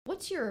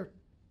What's your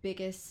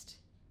biggest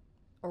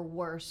or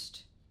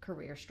worst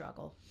career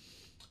struggle?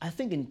 I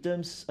think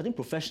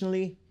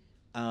professionally,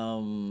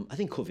 I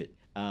think COVID.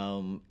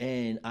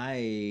 And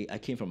I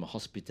came from a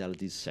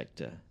hospitality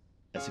sector.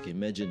 As you can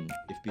imagine,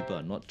 if people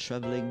are not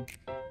traveling,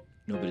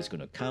 nobody's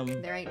going to come.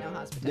 There ain't no There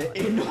hospitality.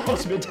 ain't no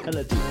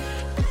hospitality.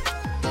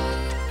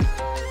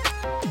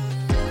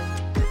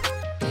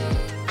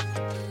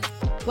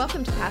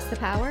 Welcome to Pass the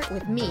Power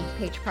with me,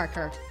 Paige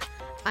Parker.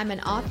 I'm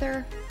an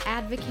author,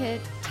 advocate,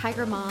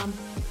 tiger mom,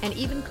 and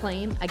even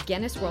claim a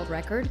Guinness World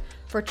Record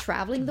for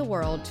traveling the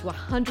world to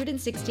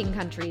 116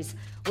 countries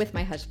with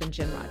my husband,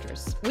 Jim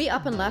Rogers. We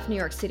up and left New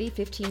York City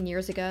 15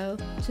 years ago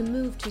to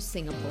move to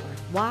Singapore.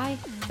 Why?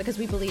 Because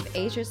we believe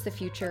Asia's the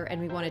future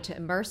and we wanted to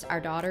immerse our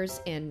daughters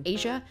in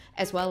Asia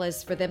as well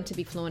as for them to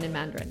be fluent in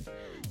Mandarin.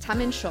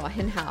 Tamin Shaw,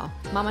 Hin Hao,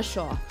 Mama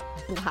Shaw,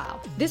 Bu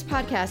Hao. This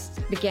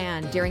podcast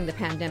began during the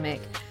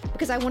pandemic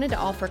because I wanted to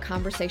offer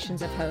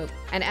conversations of hope.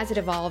 And as it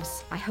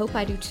evolves, I hope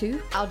I do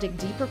too. I'll dig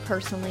deeper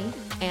personally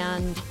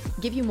and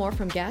give you more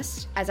from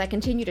guests as I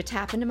continue to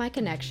tap into my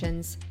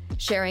connections,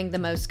 sharing the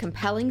most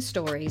compelling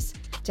stories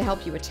to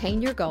help you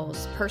attain your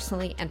goals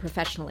personally and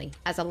professionally.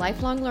 As a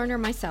lifelong learner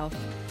myself,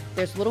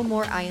 there's little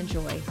more I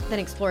enjoy than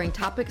exploring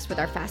topics with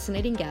our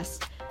fascinating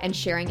guests and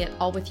sharing it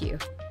all with you.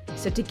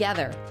 So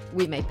together,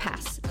 we may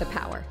pass the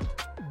power.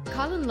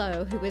 Colin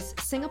Lowe, who is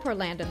Singapore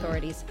Land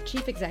Authority's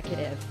chief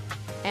executive,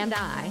 and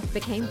I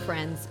became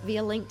friends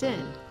via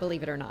LinkedIn,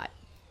 believe it or not.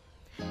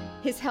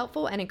 His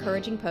helpful and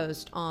encouraging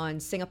post on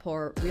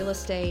Singapore real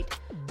estate,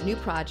 new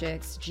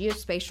projects,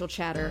 geospatial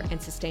chatter, and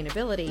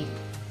sustainability,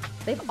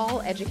 they've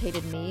all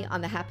educated me on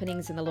the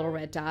happenings in the Little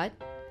Red Dot.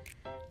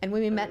 And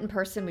when we met in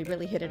person, we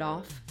really hit it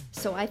off.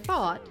 So I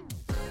thought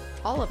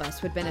all of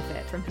us would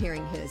benefit from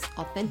hearing his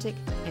authentic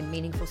and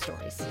meaningful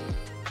stories.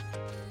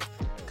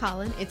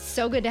 Colin, it's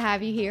so good to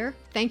have you here.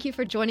 Thank you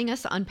for joining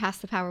us on Pass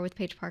the Power with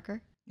Paige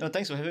Parker. No,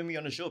 thanks for having me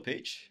on the show,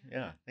 Paige.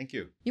 Yeah, thank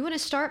you. You want to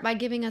start by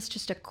giving us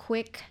just a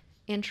quick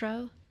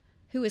intro?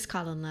 Who is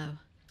Colin Lowe?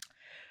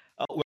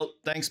 Well,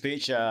 thanks,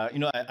 Paige.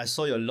 I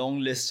saw your long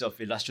list of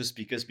illustrious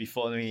speakers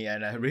before me,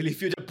 and I really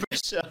feel the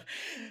pressure.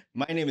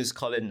 My name is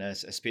Colin,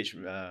 as Paige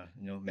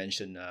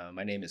mentioned.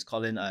 My name is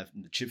Colin. I'm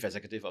the Chief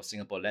Executive of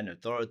Singapore Land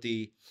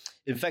Authority.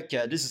 In fact,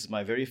 this is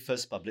my very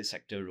first public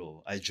sector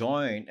role. I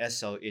joined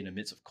SL in the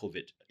midst of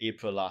COVID,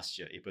 April last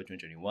year, April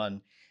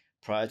 2021.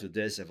 Prior to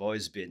this, I've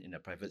always been in the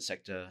private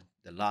sector.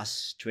 The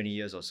last 20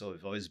 years or so,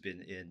 I've always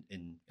been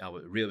in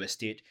our real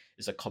estate.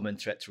 It's a common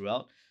thread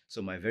throughout.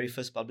 So my very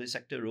first public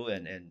sector role,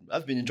 and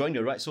I've been enjoying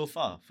the ride so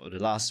far for the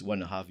last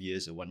 1.5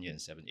 years, or 1 year and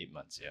 7-8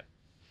 months, yeah.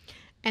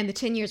 And the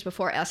 10 years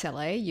before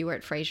SLA, you were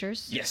at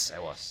Frasers. Yes, I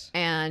was.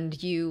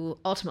 And you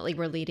ultimately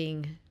were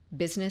leading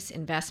business,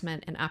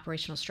 investment, and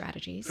operational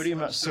strategies. Pretty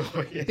much so,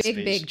 yes.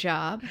 Big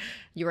job.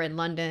 You were in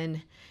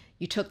London.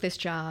 You took this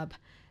job.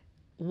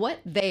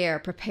 What there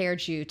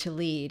prepared you to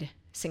lead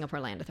Singapore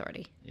Land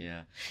Authority?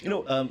 Yeah.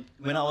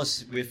 When I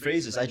was with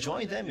Frasers, I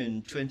joined them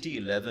in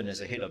 2011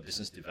 as a head of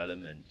business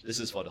development. This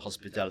is for the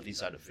hospitality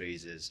side of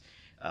Frasers.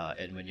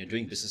 And when you're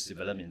doing business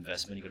development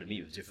investment, you got to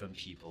meet with different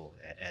people.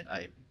 And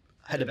I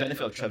had the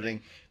benefit of traveling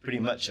pretty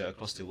much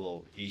across the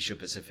world, Asia,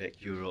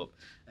 Pacific, Europe.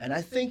 And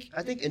I think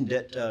in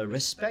that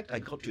respect, I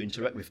got to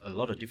interact with a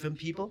lot of different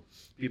people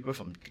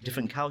from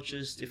different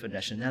cultures, different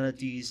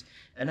nationalities,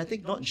 and I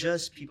think not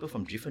just people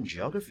from different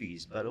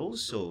geographies, but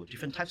also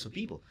different types of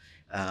people.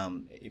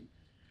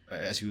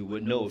 As you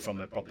would know from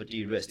a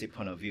property real estate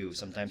point of view,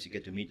 sometimes you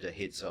get to meet the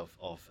heads of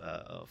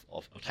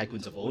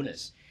tycoons, of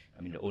owners.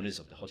 I mean, the owners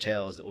of the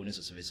hotels, the owners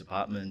of service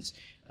apartments,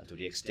 to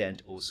the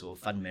extent also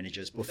fund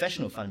managers,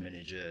 professional fund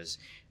managers,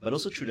 but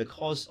also through the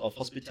course of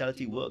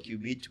hospitality work, you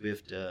meet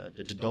with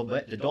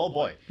the door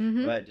boy,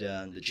 right?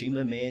 The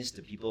chambermaids,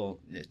 the people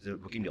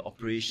working the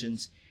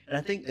operations. And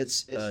I think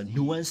it's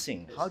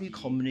nuancing. How do you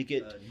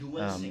communicate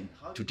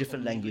to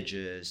different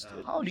languages?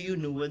 How do you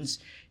nuance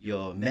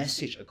your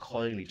message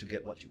accordingly to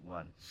get what you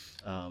want?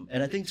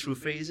 And I think through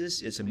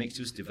Frasers, it's a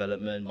mixed-use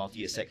development,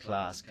 multi-asset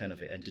class kind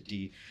of an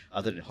entity.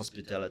 Other than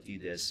hospitality,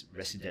 there's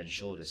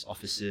residential, there's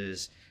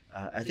offices.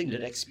 I think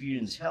that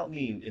experience helped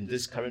me in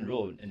this current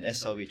role in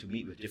SLA to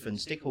meet with different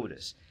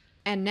stakeholders.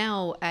 And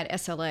now at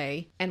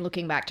SLA, and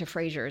looking back to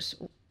Frasers,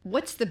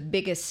 what's the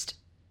biggest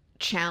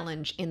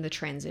challenge in the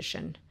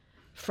transition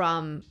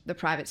from the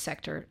private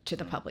sector to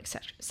the public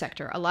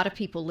sector? A lot of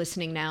people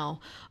listening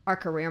now are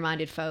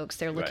career-minded folks.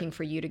 They're looking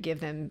for you to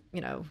give them,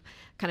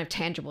 kind of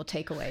tangible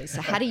takeaways.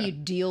 So how do you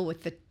deal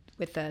with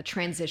the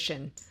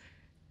transition?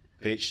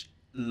 Paige,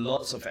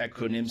 lots of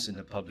acronyms in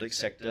the public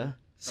sector.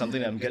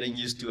 Something I'm getting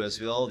used to as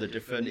well, the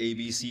different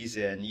ABCs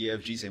and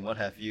EFGs and what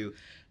have you.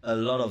 A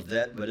lot of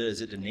that, whether is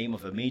it the name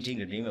of a meeting,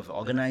 the name of an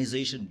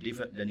organization,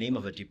 the name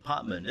of a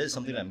department, that is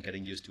something I'm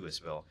getting used to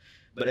as well.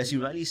 But as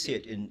you rightly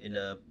said, in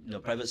the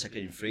private sector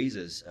in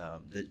Frasers,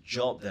 the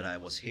job that I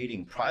was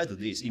heading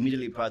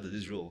immediately prior to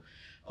this role,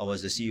 I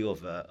was the CEO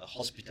of a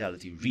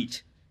hospitality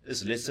REIT.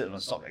 It's listed on the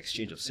Stock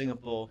Exchange of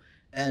Singapore,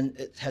 and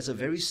it has a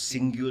very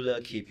singular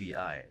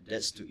KPI.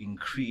 That's to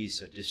increase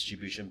your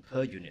distribution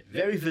per unit.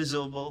 Very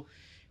visible,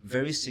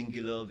 very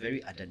singular,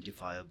 very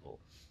identifiable.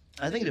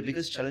 I think the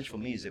biggest challenge for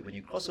me is that when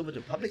you cross over to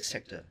the public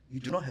sector, you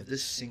do not have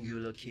this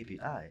singular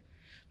KPI,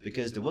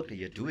 because the work that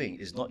you're doing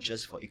is not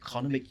just for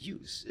economic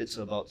use, it's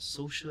about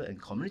social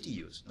and community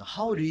use. Now,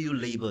 how do you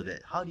label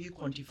that? How do you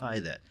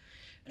quantify that?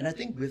 And I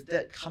think with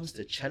that comes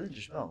the challenge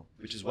as well,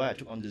 which is why I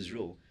took on this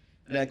role.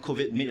 And then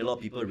COVID made a lot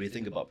of people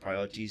rethink about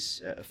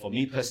priorities. For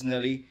me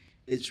personally,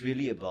 it's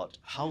really about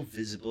how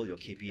visible your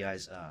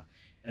KPIs are.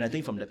 And I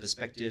think from that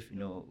perspective,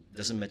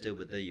 doesn't matter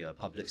whether you're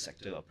public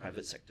sector or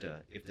private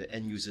sector, if the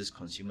end users,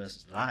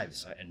 consumers'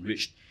 lives are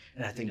enriched.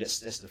 And I think that's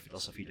the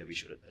philosophy that we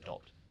should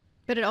adopt.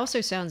 But it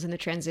also sounds in the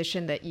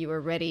transition that you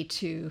were ready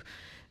to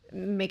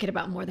make it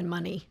about more than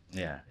money.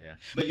 Yeah.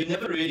 But you're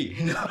never ready.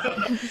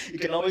 You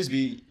can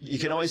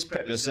always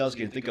prep yourselves,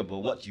 you can think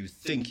about what you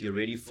think you're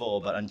ready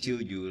for, but until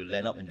you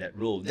land up in that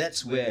role,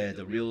 that's where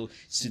the real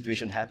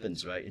situation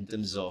happens, right? In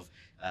terms of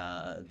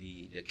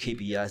the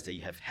KPIs that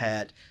you have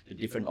had, the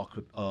different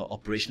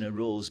operational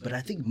roles. But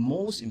I think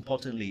most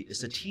importantly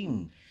is the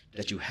team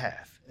that you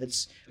have.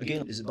 It's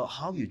about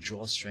how you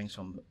draw strength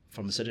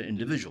from a certain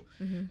individual.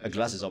 A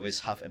glass is always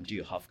half empty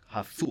or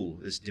half full.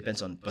 It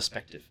depends on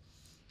perspective.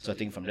 So I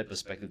think from that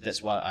perspective,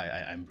 that's why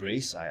I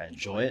embrace, I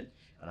enjoy it,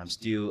 and I'm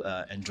still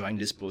enjoying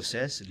this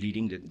process,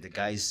 leading the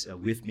guys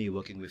with me,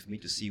 working with me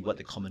to see what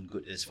the common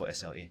good is for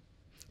SLA.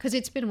 Because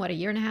it's been, what, a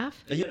year and a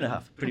half? A year and a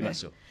half, pretty much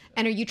so.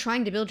 And are you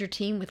trying to build your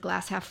team with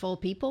glass half full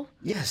people?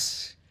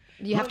 Yes.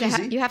 You have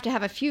to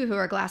have a few who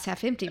are glass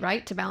half empty,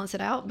 right, to balance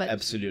it out. But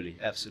absolutely.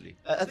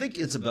 I think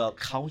it's about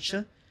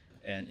culture,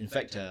 and in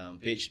fact,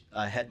 Paige,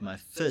 I had my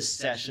first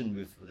session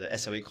with the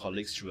SLA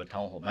colleagues through a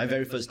town hall. My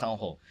very first town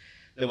hall.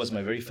 That was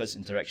my very first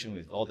interaction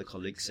with all the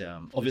colleagues,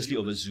 obviously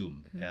over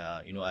Zoom.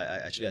 I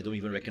don't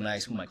even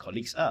recognize who my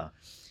colleagues are.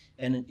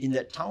 And in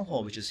that town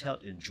hall, which is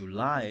held in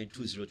July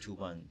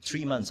 2021,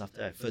 3 months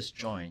after I first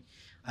joined,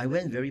 I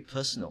went very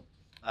personal.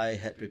 I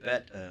had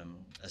prepared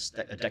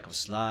a deck of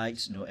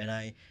slides, and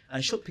I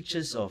showed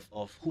pictures of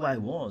who I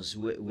was,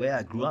 where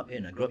I grew up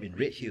in. I grew up in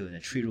Redhill in a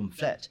 3-room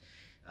flat,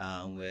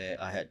 where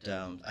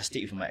I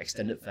stayed with my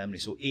extended family.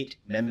 So 8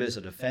 members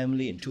of the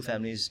family and 2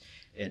 families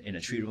in a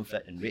 3-room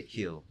flat in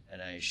Redhill.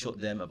 And I showed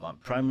them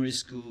about primary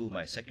school,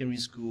 my secondary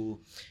school,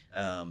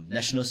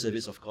 national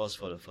service, of course,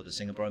 for the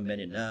Singaporean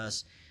men in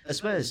us,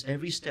 as well as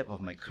every step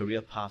of my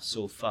career path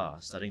so far,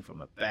 starting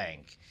from a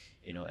bank,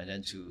 and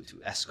then to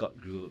Ascot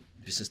Group,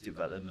 business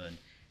development.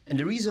 And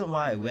the reason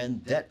why I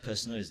went that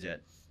personal is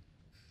that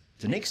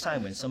the next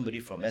time when somebody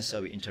from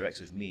SLA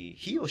interacts with me,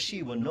 he or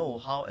she will know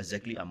how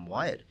exactly I'm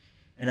wired.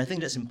 And I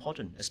think that's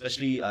important,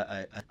 especially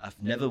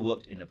I've never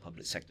worked in the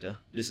public sector.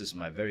 This is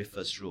my very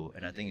first role,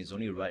 and I think it's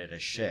only right that I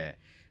share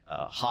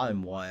how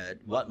I'm wired,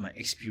 what my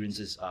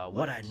experiences are,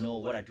 what I know,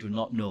 what I do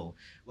not know,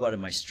 what are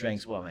my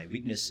strengths, what are my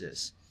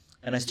weaknesses.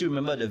 And I still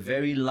remember the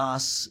very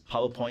last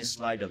PowerPoint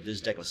slide of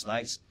this deck of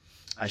slides.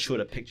 I showed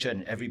a picture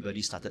and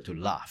everybody started to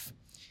laugh.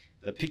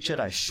 The picture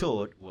that I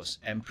showed was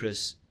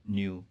Empress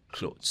New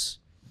Clothes.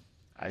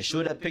 I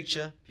showed that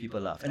picture,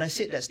 people laughed. And I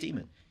said that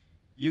statement.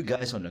 You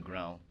guys on the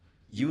ground,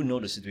 you know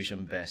the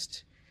situation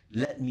best.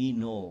 Let me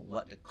know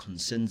what the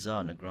concerns are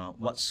on the ground,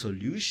 what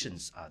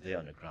solutions are there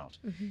on the ground.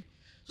 Mm-hmm.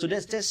 So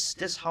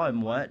that's how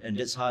I'm wired, and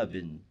that's how I've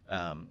been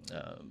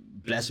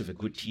blessed with a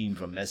good team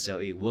from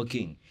SLA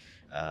working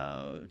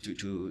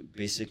to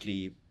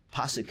basically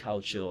pass a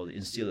culture or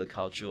instill a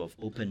culture of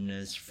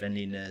openness,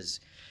 friendliness,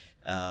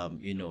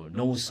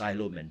 no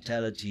silo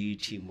mentality,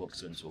 teamwork,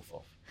 so on and so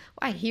forth.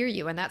 Well, I hear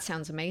you, and that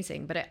sounds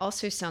amazing, but it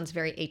also sounds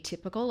very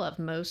atypical of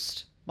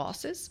most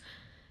bosses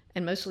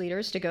and most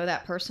leaders to go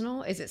that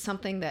personal. Is it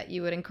something that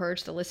you would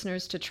encourage the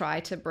listeners to try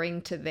to bring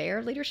to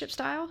their leadership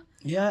style?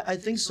 Yeah, I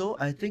think so.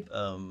 I think,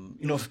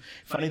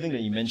 funny thing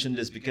that you mentioned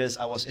this, because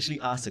I was actually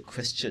asked a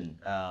question,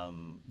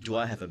 do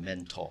I have a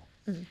mentor?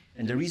 Mm-hmm.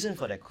 And the reason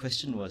for that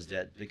question was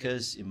that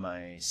because in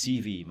my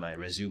CV, my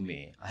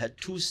resume, I had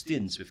 2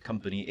 stints with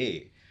company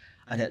A.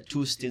 I had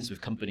 2 stints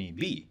with company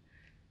B.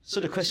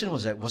 So the question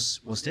was that,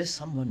 was there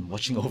someone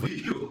watching over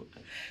you?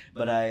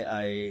 But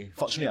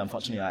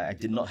unfortunately, I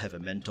did not have a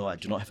mentor. I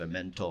do not have a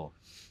mentor.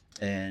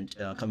 And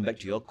coming back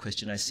to your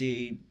question, I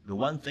say the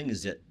one thing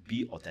is that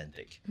be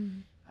authentic.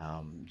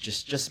 Mm-hmm.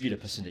 Just be the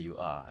person that you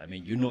are. I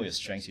mean, you know your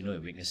strengths, you know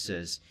your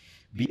weaknesses.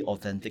 Be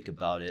authentic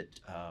about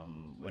it.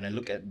 When I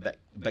look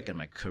back at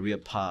my career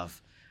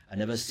path, I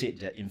never said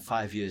that in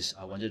 5 years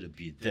I wanted to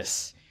be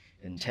this.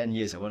 In 10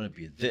 years, I want to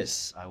be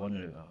this.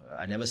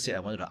 I never said I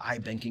wanted an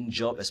iBanking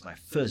job as my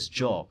first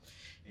job.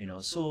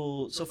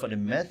 So for the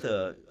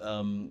matter,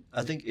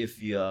 I think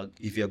if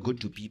you're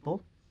good to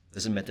people,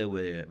 doesn't matter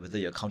whether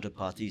your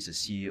counterparty is a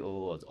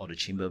CEO or the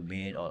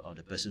chambermaid or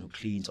the person who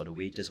cleans or the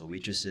waiters or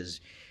waitresses,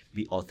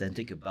 be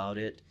authentic about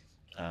it.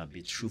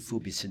 Be truthful,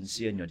 be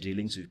sincere in your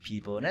dealings with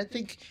people, and I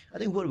think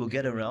word will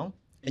get around,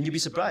 and you'll be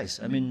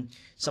surprised. I mean,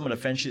 some of the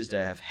friendships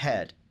that I have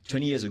had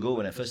 20 years ago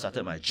when I first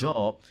started my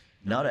job,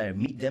 now that I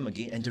meet them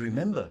again and to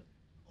remember,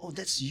 oh,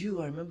 that's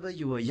you. I remember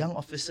you were a young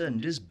officer in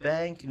this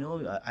bank.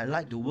 I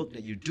like the work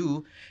that you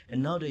do.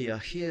 And now that you're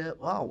here,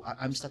 wow,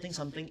 I'm starting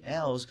something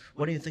else.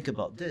 What do you think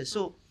about this?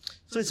 So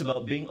it's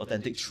about being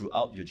authentic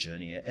throughout your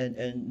journey,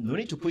 and no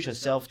need to push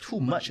yourself too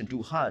much and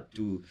too hard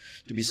to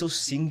be so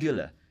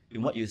singular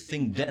in what you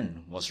think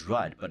then was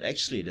right. But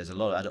actually, there's a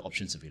lot of other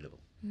options available.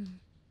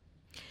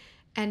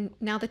 And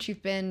now that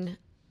you've been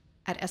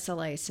at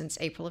SLA since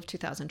April of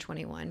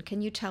 2021,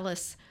 can you tell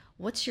us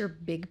what's your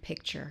big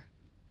picture?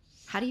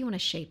 How do you want to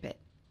shape it?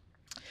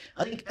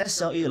 I think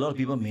SLA, a lot of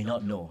people may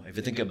not know. If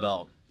you think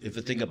about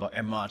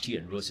MRT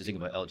and roads, you think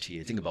about LTA,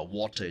 you think about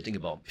water, you think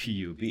about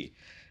PUB.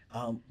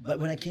 But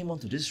when I came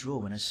onto this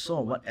role, when I saw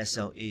what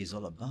SLA is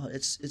all about,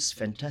 it's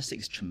fantastic,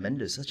 it's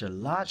tremendous, such a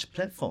large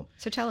platform.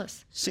 So tell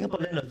us. Singapore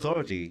Land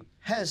Authority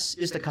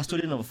is the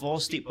custodian of all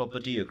state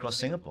property across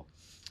Singapore.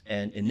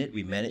 And in it,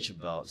 we manage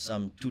about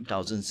some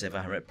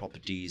 2,700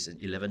 properties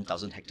and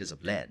 11,000 hectares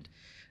of land.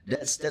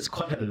 That's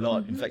quite a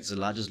lot. In fact, it's the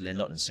largest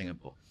landlord in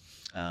Singapore.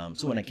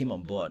 So when I came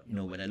on board,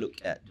 when I look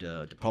at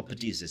the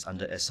properties that's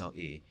under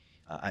SLA,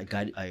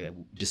 I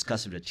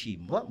discussed with the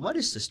team, what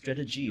is the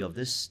strategy of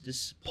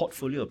this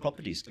portfolio of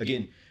properties?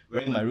 Again,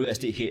 wearing my real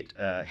estate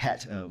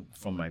hat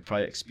from my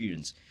prior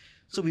experience.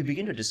 So we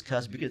begin to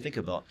discuss, we begin to think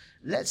about,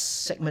 let's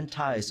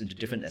segmentize into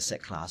different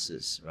asset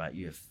classes, right?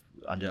 You have,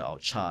 under our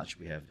charge,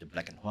 we have the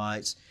black and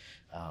whites,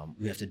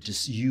 we have the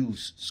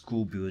disused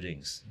school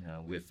buildings,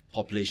 with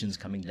populations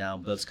coming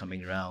down, births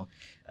coming around,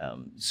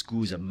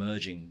 schools are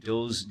merging.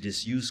 Those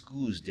disused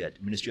schools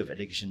that Ministry of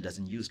Education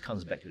doesn't use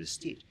comes back to the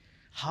state.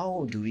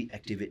 How do we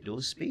activate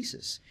those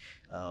spaces?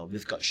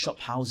 We've got shop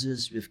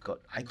houses, we've got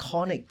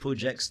iconic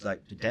projects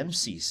like the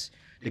Dempsey's,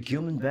 the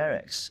Gilman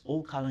Barracks,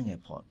 Old Kallang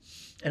Airport.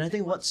 And I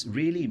think what's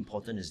really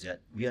important is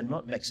that we are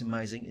not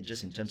maximizing it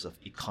just in terms of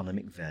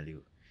economic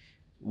value.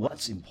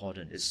 What's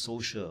important is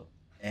social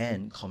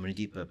and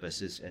community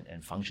purposes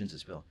and functions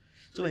as well.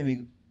 So when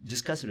we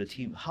discuss with the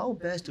team, how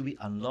best do we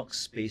unlock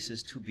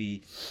spaces to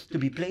be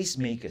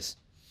placemakers?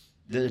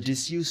 The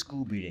disused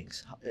school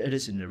buildings, it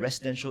is in the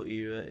residential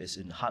area, it's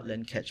in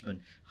heartland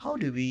catchment. How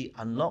do we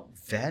unlock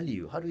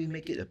value? How do we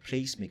make it a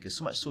placemaker?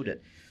 So much so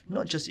that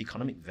not just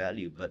economic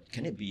value, but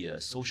can it be a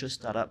social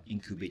startup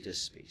incubator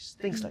space?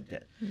 Things like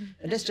that.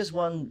 And that's just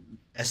one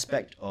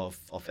aspect of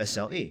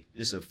SLA.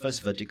 This is the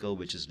first vertical,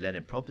 which is land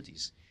and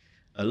properties.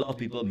 A lot of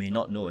people may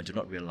not know and do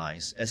not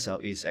realize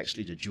SLA is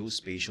actually the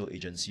Geospatial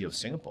Agency of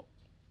Singapore.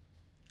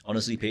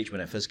 Honestly, Paige,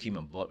 when I first came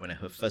on board, when I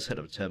first heard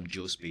of the term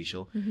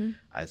geospatial,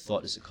 I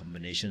thought it's a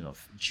combination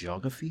of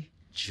geography,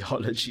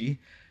 geology,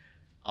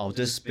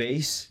 outer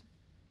space,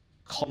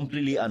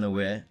 completely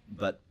unaware,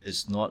 but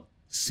it's not.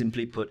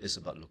 Simply put, it's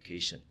about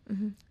location.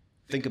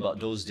 Think about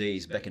those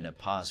days back in the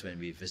past when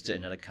we visited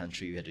another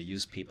country, we had to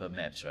use paper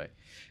maps, right?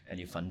 And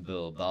you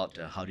fumble about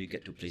how do you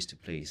get to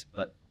place.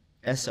 But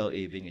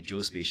SLA, being a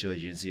Geospatial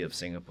Agency of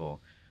Singapore,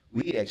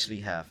 we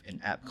actually have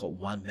an app called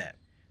One Map,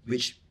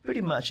 which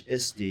pretty much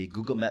is the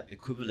Google Map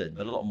equivalent,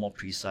 but a lot more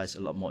precise, a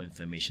lot more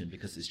information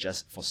because it's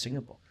just for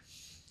Singapore.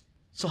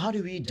 So how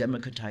do we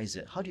democratize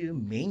it? How do you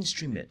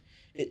mainstream it?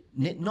 It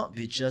need not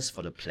be just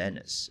for the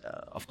planners.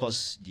 Of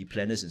course, the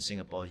planners in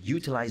Singapore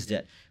utilize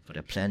that for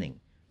their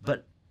planning.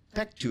 But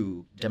back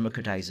to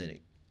democratizing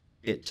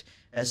it,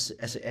 as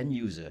an end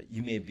user,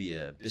 you may be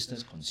a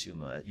business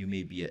consumer, you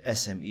may be a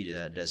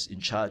SME that's in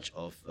charge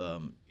of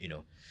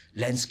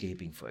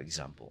landscaping, for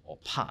example, or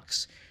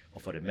parks, or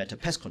for the matter,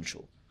 pest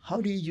control.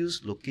 How do you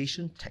use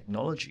location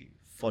technology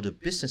for the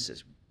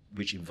businesses,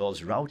 which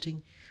involves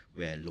routing,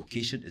 where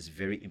location is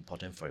very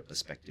important for a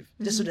perspective?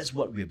 So that's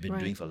what we've been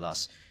doing for the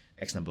last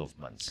X number of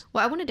months.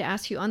 Well, I wanted to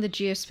ask you on the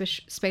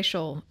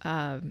geospatial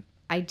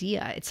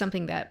idea. It's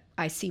something that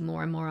I see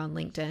more and more on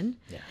LinkedIn.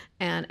 Yeah.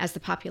 And as the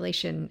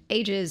population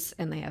ages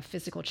and they have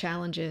physical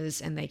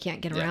challenges and they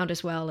can't get around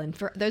as well, and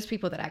for those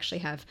people that actually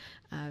have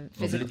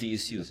mobility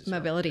issues,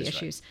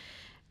 right.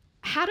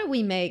 How do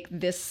we make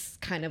this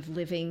kind of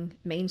living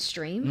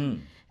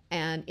mainstream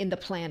and in the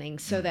planning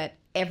so that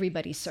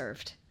everybody's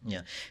served?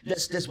 Yeah,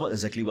 that's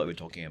exactly what we're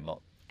talking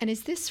about. And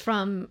is this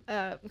from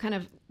kind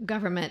of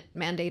government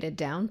mandated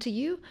down to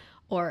you,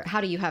 or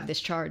how do you have this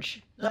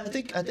charge? No, I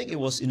think it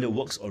was in the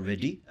works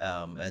already.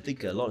 I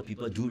think a lot of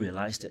people do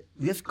realize that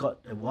we've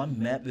got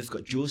One Map, we've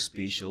got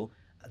Geospatial.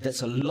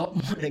 That's a lot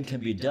more than can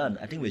be done.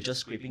 I think we're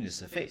just scraping the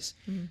surface.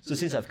 So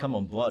since I've come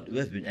on board, we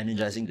have been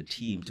energizing the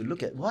team to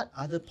look at what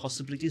other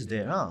possibilities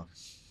there are.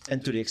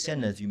 And to the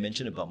extent that you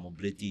mentioned about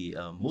mobility,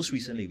 most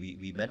recently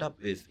we met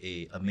up with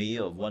a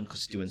mayor of one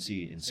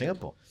constituency in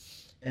Singapore.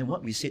 And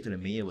what we said to the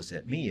mayor was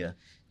that, Mayor,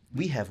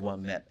 we have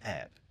One Map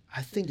app.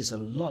 I think there's a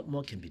lot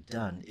more can be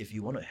done if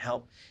you want to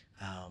help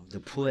the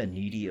poor and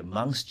needy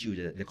amongst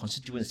you, the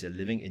constituents that are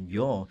living in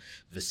your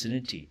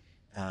vicinity.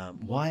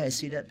 Why I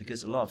say that?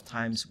 Because a lot of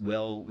times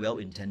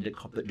well-intended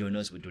corporate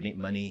donors will donate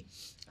money.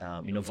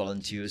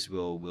 Volunteers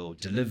will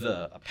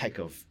deliver a pack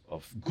of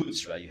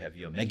goods, right? You have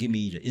your Maggi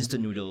mee, the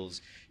instant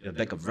noodles, your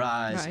bag of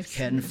rice.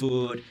 Canned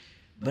food.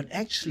 But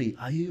actually,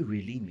 are you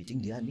really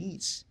meeting their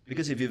needs?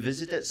 Because if you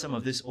visited some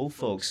of these old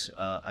folks,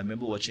 I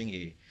remember watching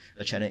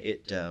a Channel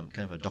 8 kind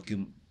of a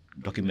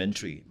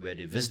documentary where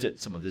they visited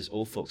some of these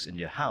old folks in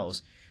their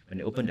house. When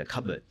they opened their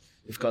cupboard,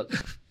 they've got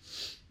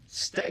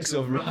stacks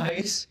of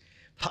rice,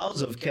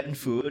 piles of canned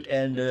food,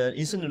 and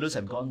instant noodles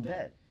have gone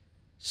bad.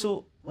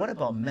 So what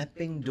about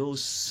mapping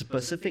those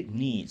specific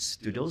needs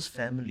to those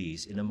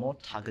families in a more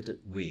targeted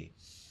way?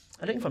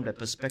 I think from that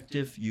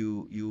perspective,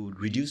 you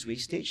reduce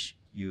wastage,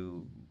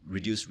 you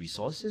reduce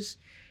resources,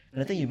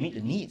 and I think you meet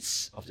the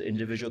needs of the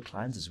individual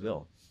clients as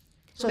well.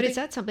 So but is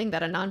that something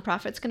that a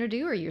nonprofit's going to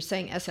do, or you're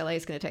saying SLA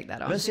is going to take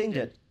that on? We're saying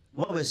that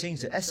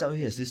SLA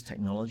has this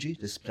technology,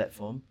 this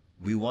platform.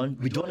 We don't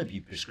want to be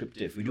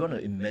prescriptive. We don't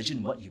want to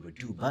imagine what you would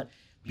do, but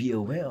be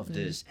aware of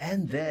this,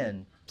 and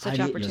then such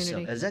ideate opportunity.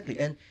 yourself. Exactly.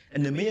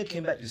 And the mayor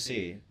came back to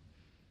say,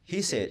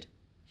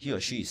 he or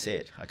she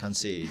said, I can't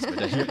say it's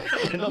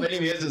but not many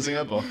mayors in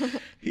Singapore.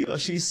 He or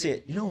she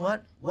said, you know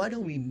what? Why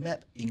don't we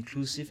map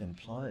inclusive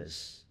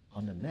employers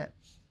on the map?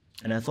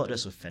 And I thought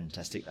that's a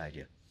fantastic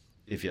idea.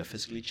 If you're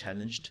physically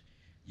challenged,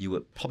 you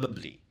would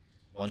probably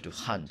want to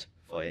hunt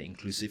for an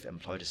inclusive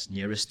employer that's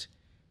nearest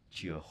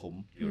to your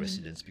home, your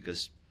residence,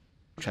 because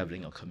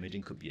traveling or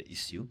commuting could be an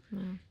issue.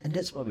 And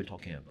that's what we're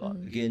talking about.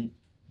 Again,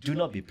 do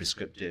not be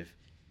prescriptive.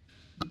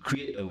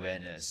 Create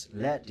awareness.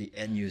 Let the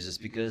end users,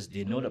 because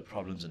they know the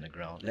problems on the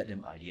ground, let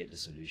them ideate the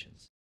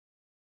solutions.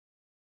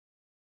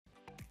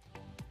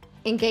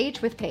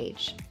 Engage with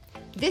Paige.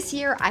 This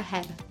year, I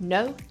have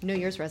no New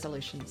Year's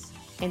resolutions.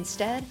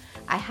 Instead,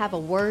 I have a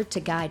word to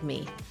guide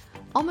me,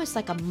 almost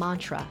like a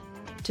mantra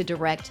to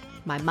direct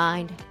my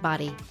mind,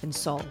 body, and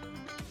soul.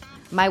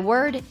 My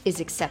word is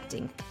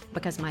accepting,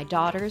 because my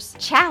daughters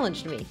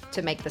challenged me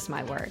to make this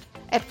my word.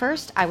 At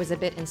first, I was a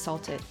bit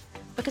insulted,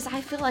 because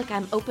I feel like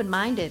I'm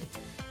open-minded,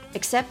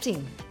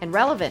 accepting, and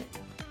relevant,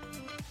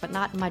 but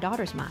not in my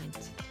daughters'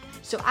 minds.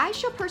 So I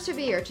shall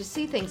persevere to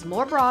see things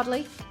more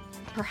broadly,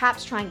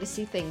 perhaps trying to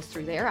see things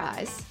through their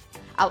eyes.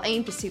 I'll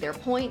aim to see their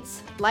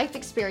points, life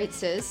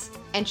experiences,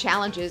 and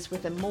challenges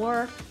with a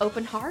more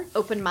open heart,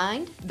 open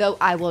mind, though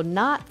I will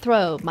not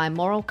throw my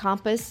moral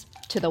compass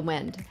to the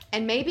wind.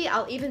 And maybe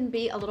I'll even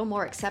be a little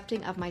more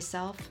accepting of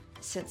myself,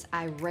 since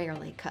I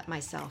rarely cut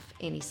myself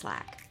any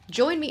slack.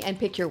 Join me and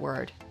pick your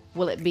word.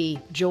 Will it be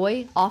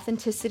joy,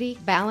 authenticity,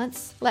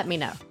 balance? Let me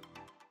know.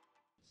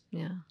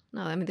 Yeah.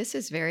 No, I mean, this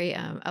is very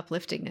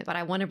uplifting, but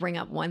I want to bring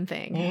up one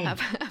thing.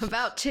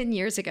 About 10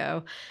 years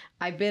ago,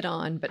 I bid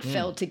on but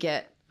failed to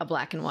get a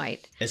black and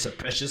white. It's a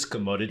precious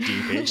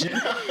commodity, Paige.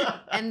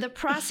 And the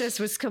process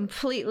was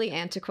completely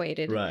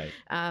antiquated. Right.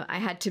 I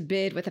had to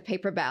bid with a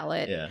paper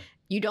ballot. Yeah.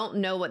 You don't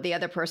know what the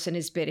other person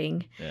is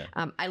bidding. Yeah.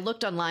 I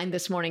looked online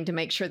this morning to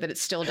make sure that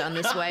it's still done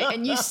this way.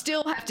 And you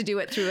still have to do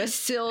it through a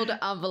sealed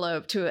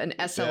envelope to an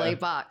SLA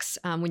box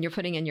when you're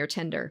putting in your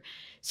tender.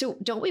 So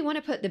don't we want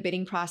to put the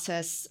bidding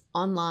process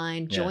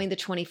online, join the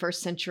 21st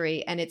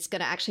century, and it's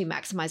going to actually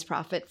maximize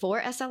profit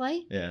for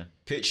SLA? Yeah.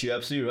 Paige, you're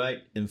absolutely right.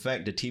 In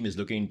fact, the team is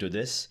looking into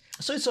this.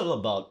 So it's all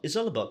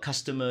about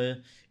customer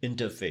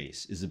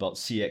interface. It's about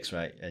CX,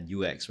 right? And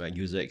UX, right?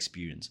 User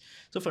experience.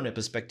 So from that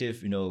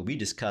perspective, we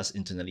discuss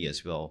internally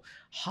as well.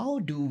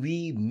 How do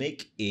we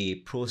make a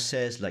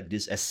process like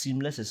this as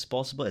seamless as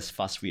possible, as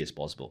fast-free as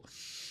possible?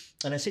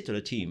 And I said to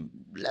the team,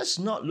 let's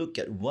not look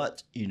at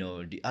what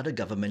the other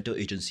governmental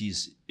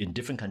agencies in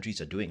different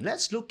countries are doing.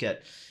 Let's look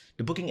at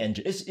the booking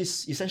engine. It's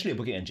essentially a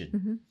booking engine.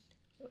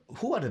 Mm-hmm.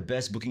 Who are the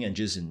best booking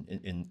engines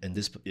in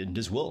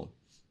this world?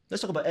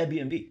 Let's talk about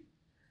Airbnb.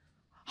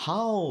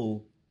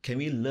 How can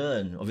we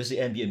learn? Obviously,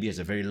 Airbnb has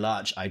a very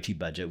large IT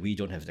budget. We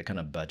don't have that kind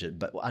of budget.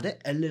 But are there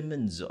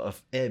elements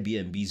of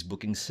Airbnb's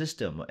booking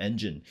system or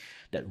engine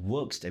that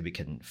works that we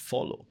can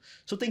follow?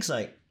 So things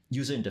like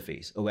user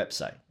interface, a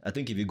website. I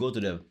think if you go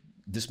to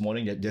this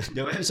morning, the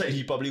website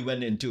you probably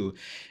went into,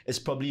 it's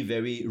probably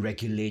very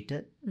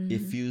regulated. Mm-hmm.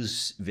 It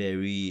feels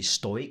very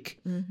stoic,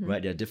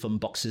 right? There are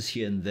different boxes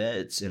here and there.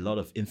 It's a lot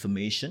of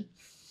information.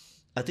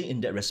 I think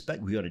in that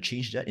respect, we ought to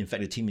change that. In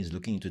fact, the team is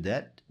looking into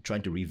that,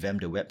 trying to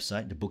revamp the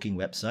website, the booking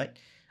website.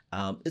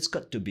 It's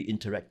got to be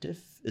interactive.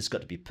 It's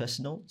got to be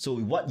personal. So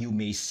what you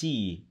may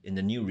see in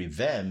the new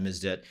revamp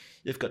is that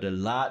you've got a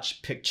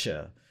large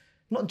picture,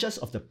 not just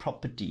of the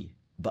property,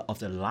 but of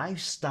the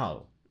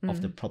lifestyle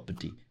of the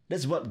property.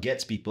 That's what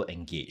gets people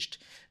engaged.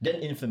 Then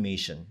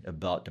information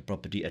about the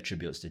property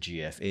attributes, the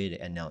GFA, the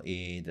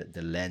NLA,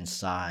 the land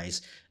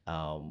size,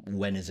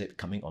 when is it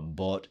coming on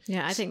board?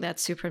 Yeah, I think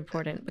that's super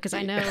important, because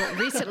I know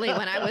recently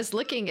when I was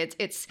looking,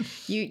 it's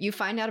you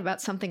find out about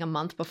something a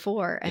month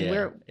before,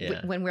 and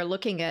when we're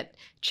looking at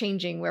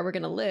changing where we're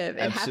going to live,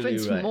 it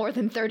happens more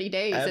than 30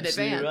 days in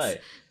advance.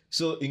 Right.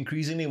 So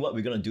increasingly what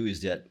we're going to do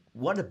is that,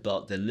 what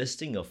about the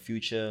listing of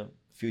future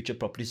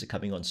properties are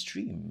coming on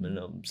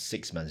stream,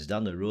 6 months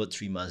down the road,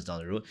 3 months down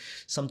the road,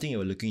 something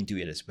you're looking into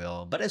it as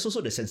well. But there's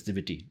also the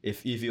sensitivity.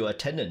 If you're a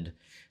tenant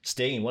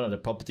staying in one of the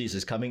properties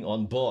is coming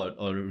on board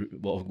or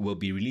will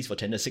be released for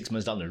tender 6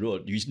 months down the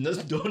road, you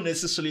don't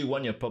necessarily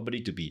want your property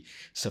to be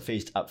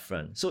surfaced up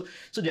front. So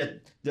there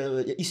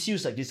are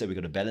issues like this that we're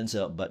going to balance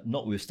out, but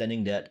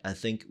notwithstanding that, I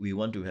think we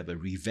want to have a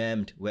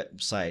revamped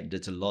website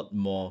that's a lot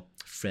more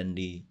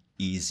friendly,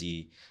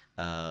 easy,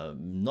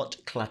 not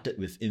cluttered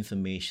with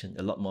information,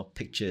 a lot more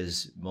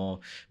pictures, more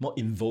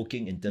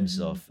invoking in terms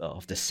of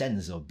the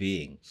sense of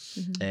being.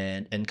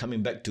 And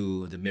coming back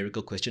to the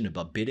miracle question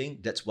about bidding,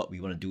 that's what we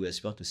want to do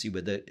as well, to see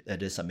whether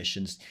other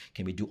submissions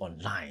can we do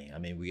online. I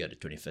mean, we are the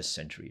 21st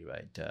century,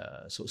 right?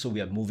 So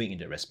we are moving in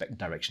that respect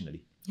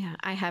directionally. Yeah,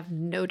 I have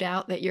no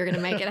doubt that you're going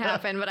to make it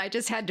happen, but I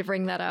just had to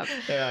bring that up.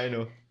 Yeah, I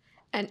know.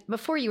 And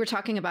before, you were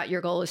talking about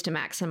your goal is to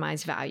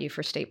maximize value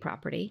for state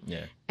property.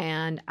 Yeah.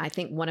 And I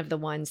think one of the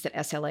ones that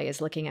SLA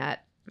is looking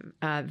at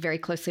very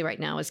closely right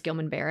now is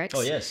Gilman Barracks.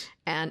 Oh, yes.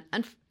 And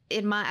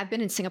I've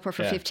been in Singapore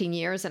for 15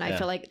 years, and I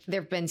feel like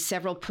there have been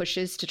several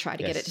pushes to try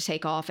to get it to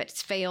take off.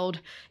 It's failed.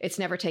 It's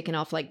never taken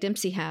off like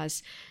Dempsey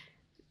has.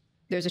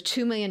 There's a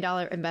 $2 million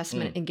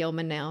investment in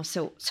Gilman now.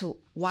 So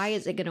why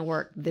is it going to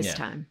work this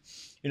time?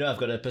 You know, I've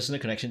got a personal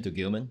connection to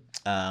Gilman.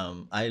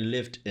 I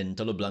lived in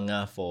Teluk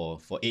Blangah for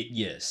 8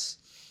 years.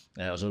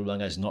 Teluk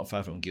Blangah is not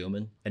far from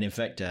Gilman. And in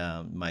fact,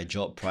 my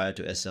job prior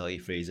to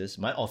SLA Frasers,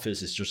 my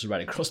office is just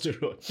right across the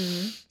road.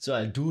 So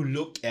I do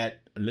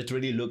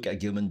literally look at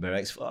Gilman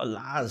Barracks for the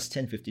last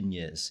 10, 15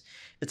 years.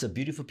 It's a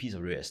beautiful piece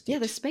of real estate. Yeah,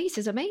 the space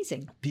is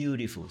amazing.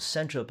 Beautiful.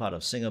 Central part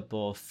of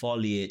Singapore,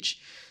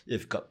 foliage.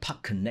 You've got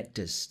park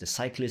connectors. The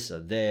cyclists are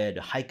there.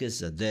 The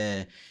hikers are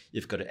there.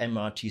 You've got the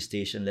MRT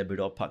station,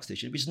 Labrador Park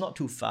Station, which is not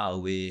too far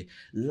away.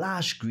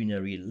 Large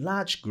greenery,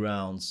 large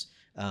grounds,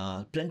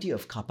 plenty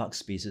of car park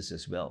spaces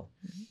as well.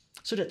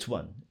 So that's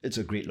one. It's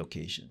a great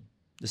location.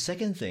 The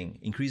second thing,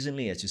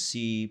 increasingly as you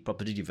see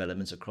property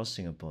developments across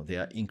Singapore, they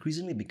are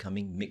increasingly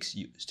becoming mixed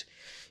used.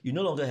 You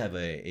no longer have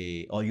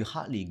or you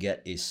hardly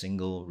get a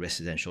single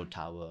residential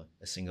tower,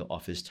 a single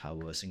office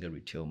tower, a single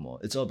retail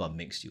mall. It's all about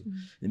mixed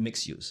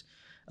use.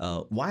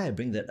 Why I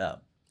bring that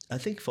up? I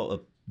think for a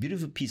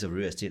beautiful piece of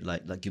real estate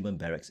like Gilman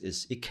Barracks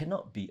is it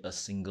cannot be a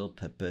single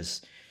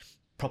purpose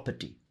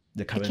property.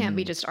 It can't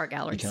be just art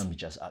galleries. It can't be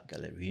just art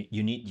gallery.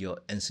 You need your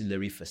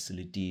ancillary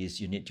facilities.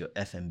 You need your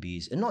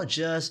F&Bs. And not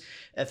just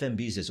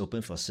F&Bs that's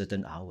open for a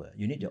certain hour.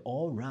 You need the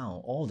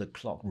round the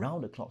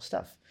clock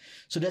stuff.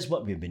 So that's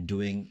what we've been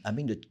doing. I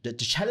mean, the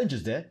challenge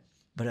is there,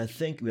 but I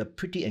think we are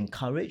pretty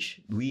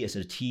encouraged. We as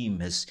a team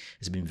has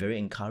been very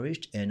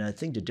encouraged. And I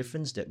think the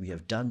difference that we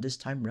have done this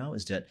time around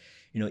is that,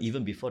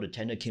 even before the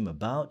tender came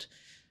about,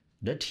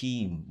 the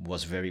team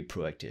was very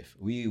proactive.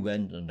 We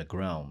went on the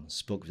ground,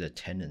 spoke with the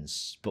tenants,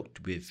 spoke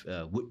with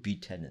would-be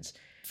tenants,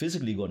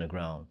 physically go on the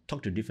ground,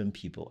 talk to different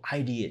people,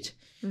 ideate,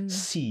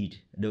 seed.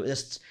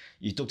 If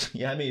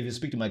you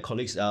speak to my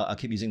colleagues, I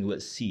keep using the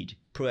word seed,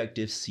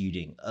 proactive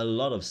seeding, a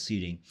lot of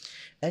seeding.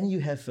 And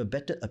you have a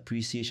better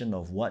appreciation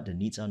of what the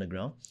needs are on the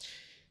ground.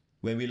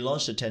 When we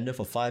launched the tender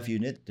for 5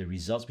 units, the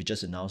results we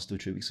just announced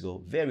 2-3 weeks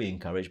ago, very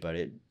encouraged by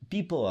it.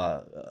 People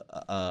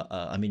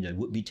the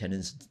would-be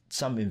tenants,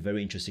 some in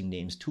very interesting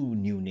names, 2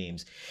 new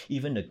names.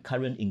 Even the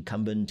current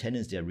incumbent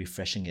tenants, they're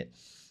refreshing it.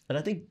 And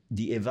I think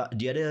the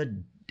other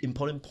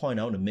important point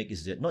I want to make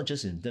is that not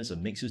just in terms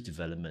of mixed-use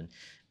development,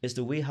 it's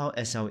the way how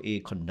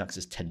SLA conducts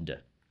its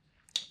tender.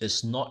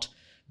 It's not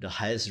the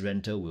highest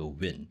renter will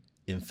win.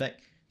 In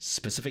fact,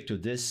 specific to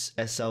this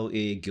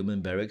SLA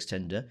Gilman Barracks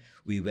tender,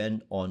 we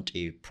went on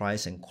a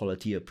price and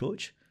quality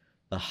approach.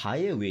 A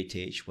higher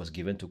weightage was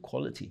given to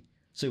quality.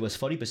 So it was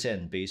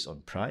 40% based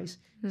on price,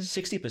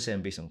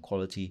 60% based on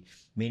quality,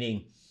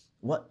 meaning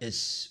what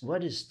is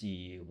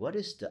the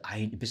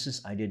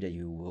business idea that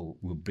you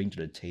will bring to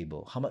the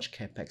table? How much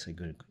capex are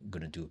you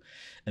going to do?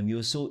 And we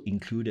also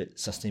included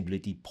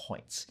sustainability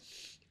points.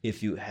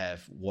 If you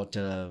have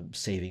water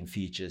saving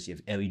features, you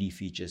have LED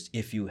features,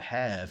 if you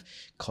have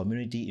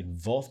community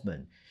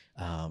involvement,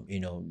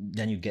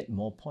 then you get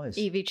more points.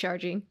 EV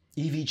charging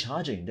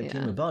that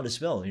came about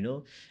as well,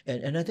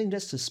 and I think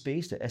that's the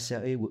space that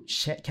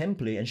SLA can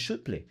play and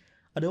should play.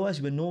 Otherwise,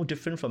 we're no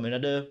different from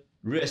another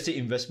real estate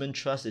investment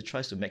trust that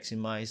tries to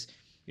maximize,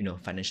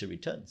 financial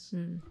returns.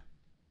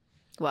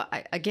 Well,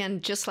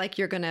 again, just like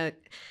you're going to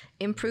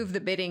improve the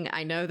bidding,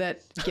 I know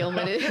that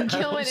Gilman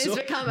has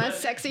become a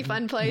sexy,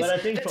 fun place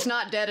that's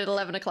not dead at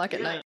 11 o'clock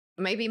at night.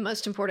 Maybe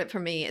most important for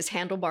me is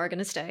Handlebar going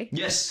to stay?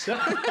 Yes, with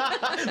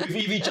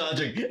EV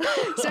charging.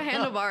 So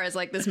Handlebar is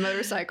like this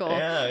motorcycle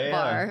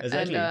bar,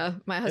 exactly. And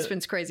my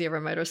husband's crazy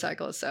over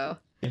motorcycles, so...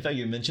 In fact,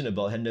 you mentioned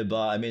about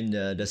Handlebar. I mean,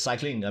 the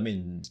cycling. I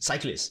mean,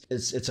 cyclists.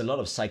 It's a lot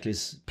of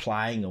cyclists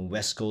plying on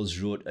West Coast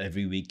Road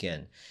every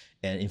weekend.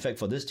 And in fact,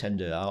 for this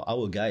tender,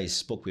 our guys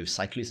spoke with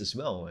cyclists as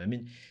well. I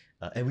mean,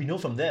 and we know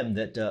from them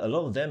that a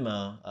lot of them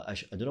are, I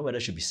don't know whether I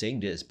should be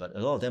saying this, but a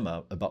lot of them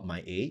are about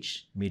my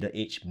age,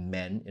 middle-aged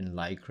men in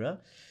Lycra.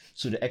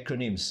 So the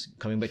acronyms,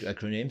 coming back to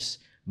acronyms,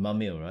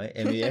 MAMIL, right?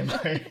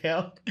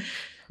 MAMIL,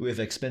 with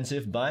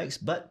expensive bikes.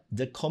 But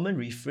the common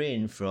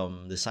refrain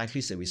from the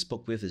cyclists that we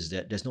spoke with is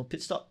that there's no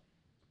pit stop.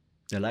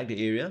 They like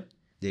the area.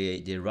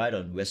 They ride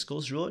on West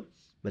Coast Road,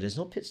 but there's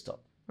no pit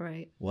stop.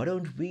 Right. Why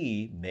don't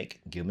we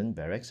make Gilman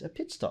Barracks a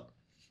pit stop?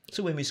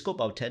 So when we scope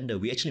our tender,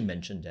 we actually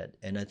mentioned that.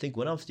 And I think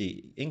one of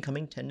the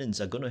incoming tenants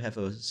are going to have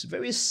a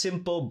very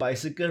simple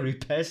bicycle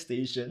repair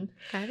station.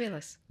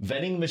 Fabulous.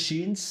 Vending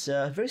machines,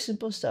 very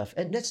simple stuff.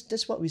 And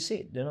that's what we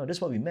said, that's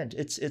what we meant.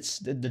 It's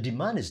the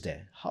demand is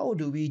there. How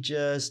do we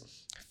just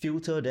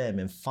filter them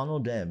and funnel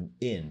them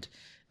in?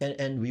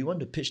 And we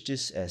want to pitch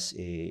this as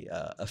a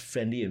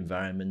friendly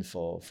environment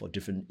for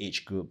different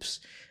age groups,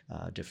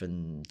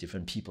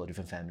 different people,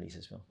 different families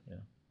as well. Yeah.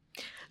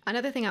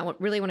 Another thing I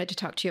really wanted to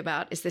talk to you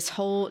about is this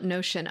whole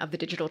notion of the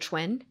digital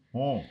twin.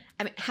 I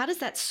mean, how does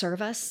that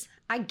serve us?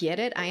 I get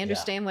it. I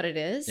understand what it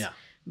is. Yeah.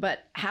 But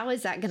how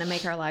is that going to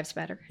make our lives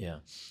better? Yeah.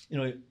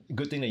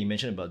 Good thing that you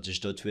mentioned about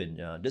digital twin.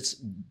 That's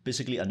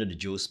basically under the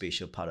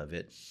geospatial part of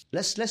it.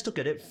 Let's look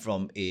at it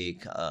from a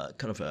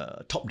kind of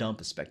a top-down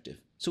perspective.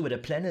 So where the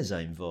planners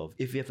are involved,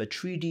 if we have a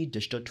 3D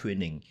digital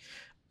twinning,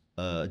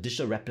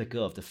 digital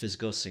replica of the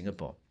physical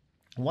Singapore,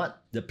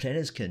 what the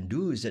planners can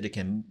do is that they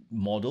can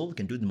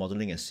do the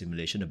modeling and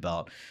simulation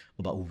about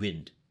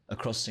wind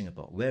across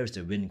Singapore. Where is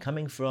the wind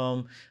coming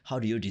from? How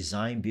do you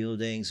design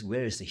buildings?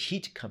 Where is the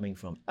heat coming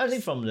from? I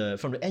think from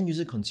the end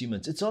user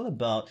consumers, it's all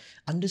about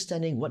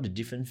understanding what the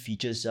different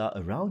features are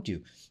around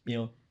you.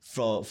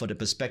 For the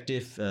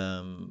perspective,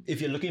 if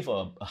you're looking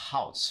for a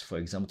house, for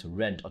example, to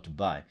rent or to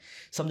buy,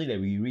 something that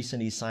we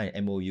recently signed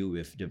an MOU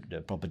with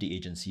the property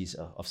agencies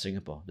of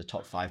Singapore, the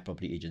top 5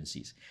 property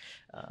agencies.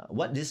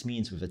 What this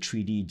means with the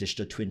 3D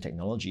digital twin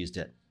technology is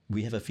that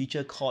we have a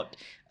feature called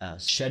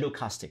shadow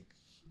casting.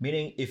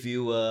 Meaning, if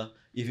you were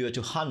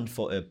to hunt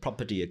for a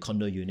property, a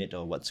condo unit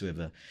or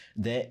whatsoever,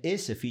 there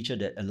is a feature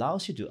that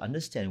allows you to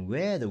understand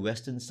where the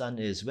western sun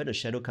is, where the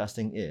shadow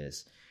casting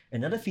is.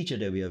 Another feature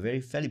that we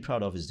are fairly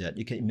proud of is that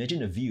you can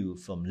imagine a view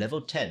from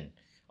level 10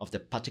 of the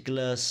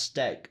particular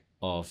stack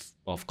of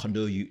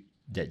condo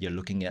that you're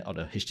looking at, or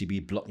the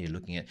HDB block you're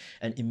looking at,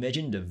 and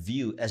imagine the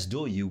view as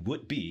though you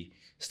would be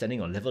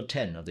standing on level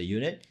 10 of the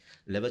unit,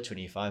 level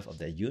 25 of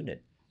the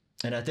unit.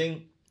 And I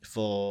think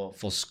for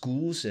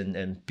schools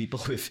and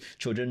people with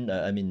children,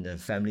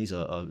 families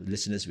or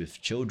listeners with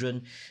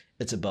children,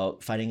 it's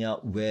about finding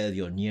out where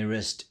your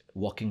nearest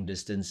walking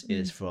distance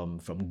is from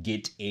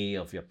gate A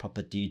of your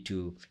property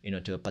to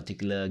a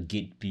particular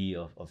gate B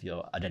of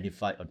your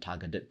identified or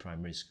targeted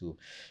primary school.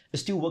 It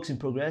still works in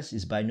progress.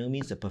 It's by no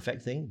means the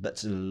perfect thing, but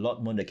it's a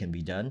lot more that can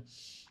be done.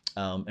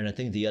 And I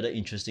think the other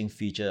interesting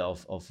feature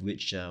of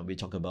which we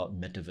talk about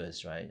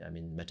metaverse, right? I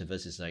mean,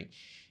 metaverse is like,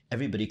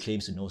 everybody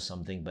claims to know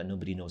something, but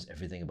nobody knows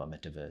everything about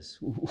metaverse.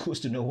 Who's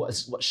to know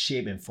what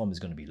shape and form is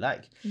going to be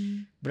like?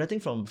 But I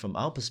think from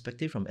our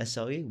perspective, from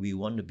SLA, we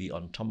want to be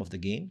on top of the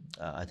game.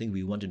 I think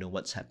we want to know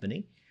what's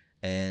happening.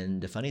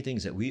 And the funny thing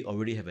is that we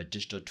already have a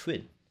digital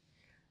twin.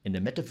 In the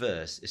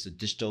metaverse, it's a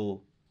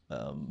digital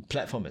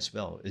platform as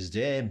well. Is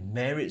there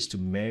merits to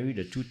marry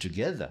the two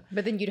together?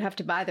 But then you'd have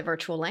to buy the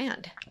virtual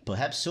land.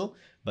 Perhaps so.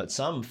 But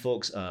some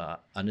folks,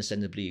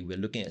 understandably, we're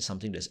looking at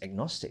something that's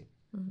agnostic.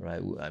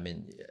 Right. I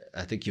mean,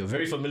 I think you're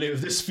very familiar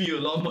with this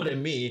field a lot more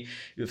than me.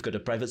 You've got the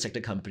private sector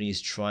companies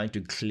trying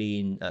to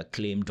claim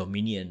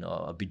dominion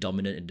or be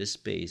dominant in this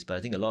space. But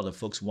I think a lot of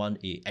folks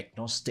want a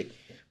agnostic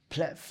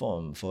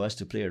platform for us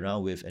to play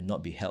around with and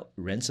not be held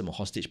ransom or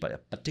hostage by a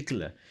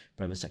particular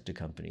private sector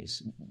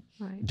companies.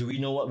 Right. Do we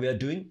know what we are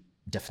doing?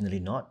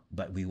 Definitely not.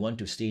 But we want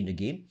to stay in the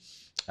game.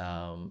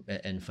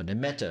 And for the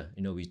matter,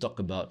 we talk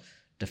about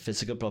the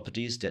physical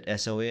properties that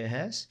SLA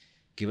has,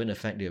 given the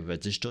fact that we have a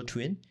digital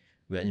twin.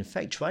 We're in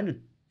fact trying to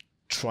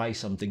try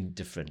something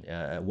different.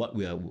 What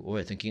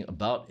we're thinking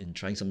about in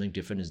trying something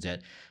different is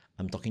that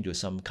I'm talking to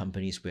some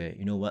companies where,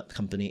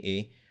 company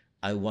A,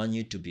 I want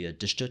you to be a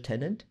digital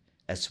tenant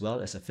as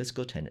well as a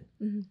physical tenant.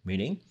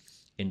 Meaning,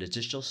 in the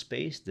digital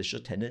space,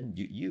 digital tenant,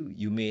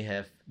 you may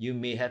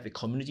have a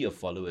community of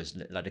followers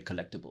like the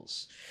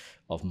collectibles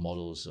of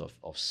models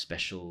of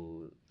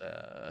special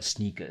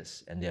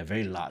sneakers, and they're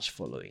very large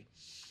following.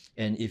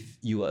 And if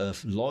you are a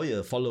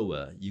loyal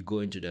follower, you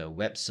go into the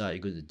website, you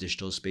go to the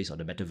digital space or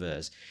the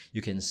metaverse,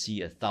 you can see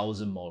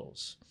 1,000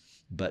 models.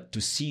 But to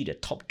see the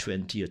top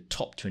 20 or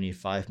top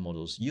 25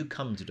 models, you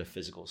come to the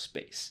physical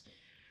space.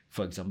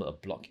 For example, a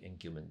block in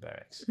Gillman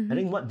Barracks. I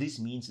think what this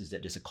means is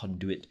that there's a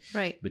conduit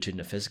between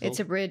the physical. It's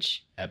a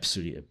bridge.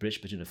 Absolutely, a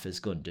bridge between the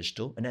physical and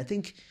digital. And I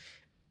think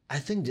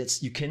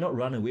that's, you cannot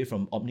run away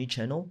from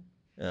omni-channel.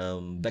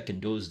 Back in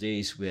those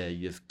days where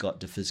you've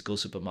got the physical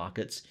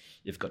supermarkets,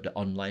 you've got the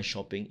online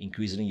shopping,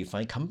 increasingly you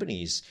find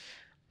companies,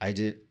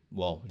 they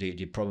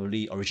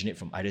probably originate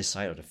from either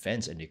side of the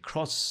fence and they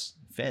cross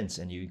fence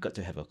and you got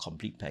to have a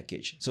complete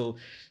package. So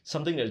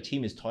something that the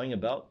team is talking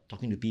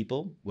to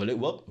people, will it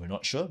work? We're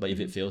not sure, but if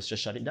it fails,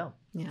 just shut it down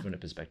from the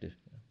perspective.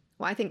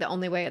 Well, I think the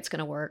only way it's going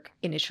to work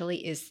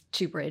initially is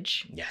to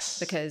bridge.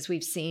 Yes. Because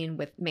we've seen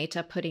with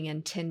Meta putting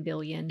in 10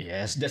 billion.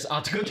 Yes, that's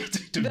article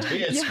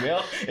today as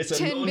well. It's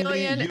a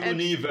lonely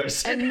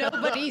universe. And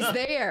nobody's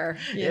there.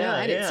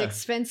 It's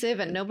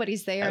expensive and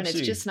nobody's there. Absolutely. And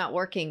it's just not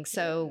working.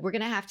 So we're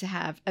going to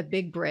have a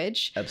big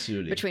bridge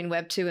between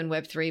Web 2 and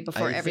Web 3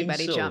 before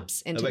everybody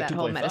jumps into Web that 2.5,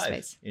 whole meta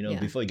space.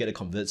 before you get it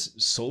converts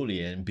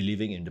solely and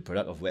believing in the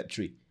product of Web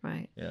 3.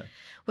 Right. Yeah.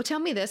 Well, tell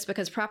me this,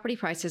 because property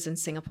prices in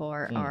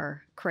Singapore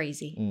are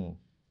crazy,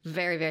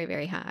 very, very,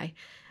 very high.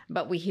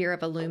 But we hear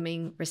of a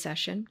looming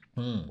recession.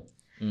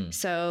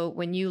 So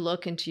when you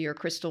look into your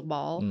crystal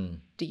ball,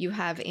 do you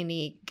have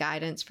any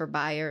guidance for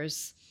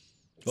buyers,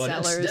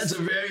 sellers? That's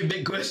a very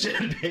big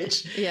question,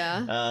 Paige.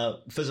 Yeah.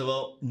 First of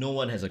all, no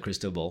one has a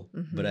crystal ball,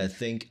 but I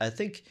think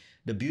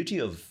the beauty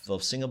of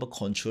Singapore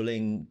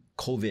controlling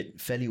COVID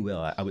fairly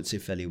well, I would say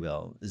fairly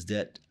well, is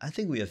that I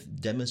think we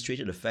have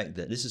demonstrated the fact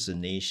that this is a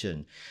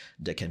nation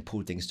that can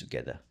pull things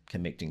together,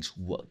 can make things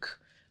work.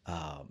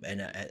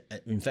 And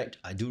in fact,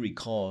 I do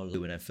recall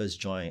when I first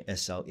joined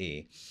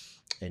SLA,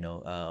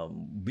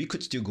 we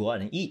could still go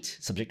out and eat,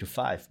 subject to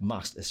 5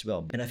 masks as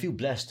well. And I feel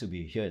blessed to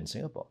be here in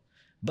Singapore.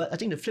 But I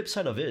think the flip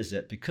side of it is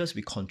that because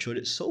we control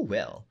it so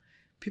well,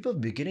 people are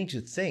beginning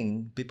to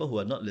think, people who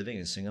are not living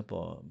in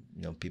Singapore,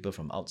 people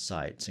from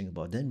outside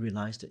Singapore, then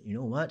realize that, you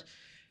know what,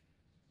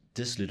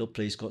 this little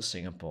place called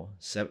Singapore,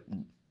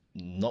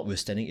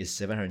 notwithstanding it's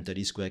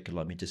 730 square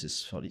kilometers, is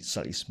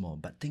slightly small,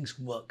 but things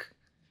work.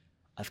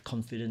 I have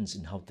confidence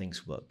in how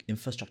things work.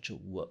 Infrastructure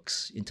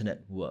works,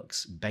 internet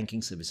works,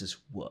 banking services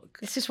work.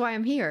 This is why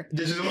I'm here.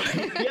 This is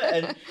why, yeah,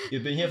 and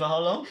you've been here for how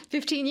long?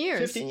 15 years.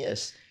 15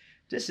 years.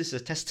 This is a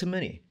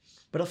testimony.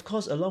 But of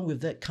course, along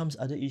with that comes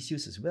other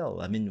issues as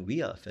well. I mean,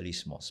 we are a fairly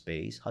small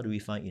space. How do we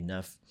find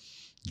enough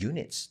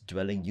units,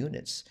 dwelling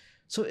units?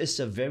 So it's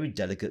a very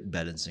delicate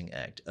balancing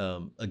act.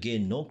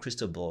 Again, no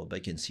crystal ball, but I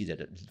can see that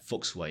the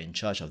folks who are in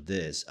charge of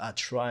this are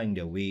trying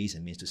their ways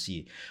and means to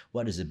see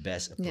what is the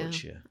best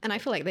approach here. And I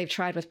feel like they've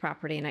tried with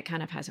property and it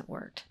kind of hasn't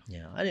worked.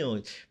 Yeah, I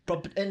know.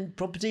 And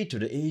property to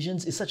the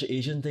Asians is such an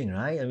Asian thing,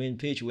 right? I mean,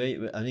 Paige,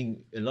 I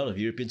think a lot of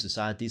European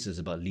societies is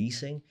about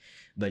leasing,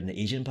 but in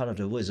the Asian part of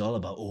the world, it's all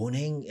about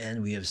owning,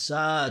 and we're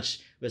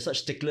such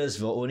sticklers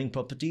for owning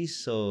properties.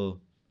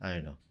 So I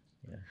don't know.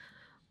 Yeah.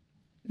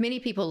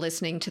 Many people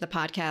listening to the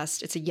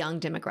podcast, it's a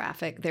young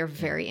demographic. They're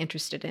very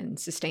interested in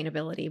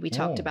sustainability. We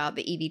talked about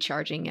the EV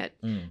charging at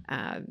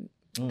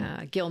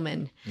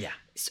Gilman. Yeah.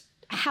 So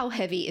how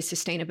heavy is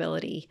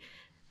sustainability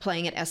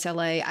playing at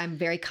SLA? I'm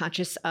very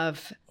conscious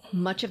of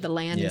much of the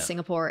land in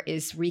Singapore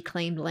is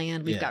reclaimed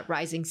land. We've got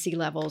rising sea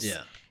levels.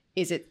 Yeah.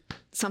 Is it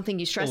something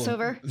you stress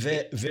over?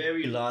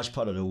 Very large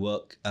part of the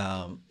work.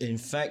 In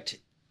fact,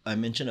 I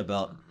mentioned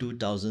about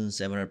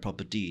 2,700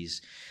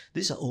 properties.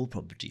 These are old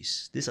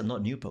properties. These are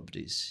not new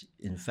properties.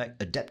 In fact,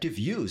 adaptive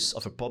use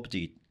of a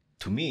property,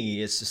 to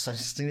me, is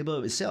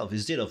sustainable itself.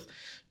 Instead of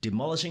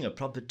demolishing a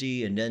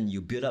property and then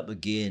you build up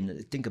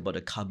again, think about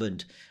the carbon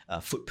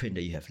footprint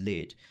that you have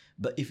laid.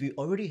 But if we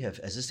already have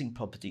existing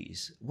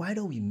properties, why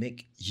don't we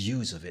make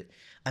use of it?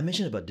 I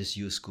mentioned about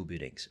disused school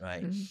buildings,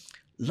 right?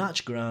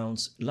 Large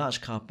grounds,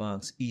 large car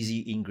parks,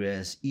 easy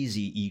ingress,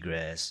 easy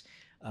egress,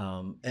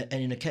 and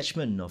in a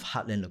catchment of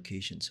heartland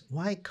locations.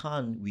 Why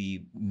can't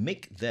we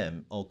make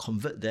them or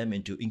convert them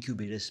into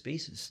incubator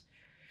spaces?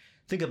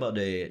 Think about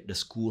the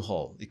school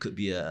hall. It could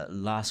be a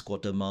last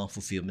quarter mile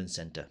fulfillment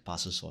center,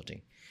 parcel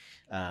sorting.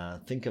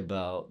 Think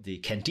about the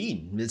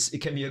canteen.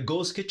 It can be a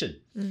ghost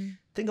kitchen.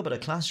 Think about the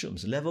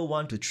classrooms, level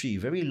 1 to 3,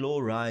 very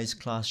low-rise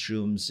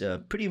classrooms,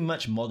 pretty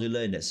much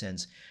modular in that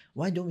sense.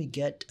 Why don't we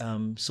get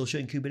social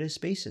incubator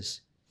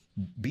spaces?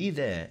 Be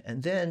there,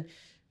 and then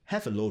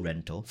have a low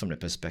rental from the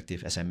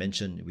perspective, as I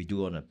mentioned, we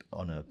do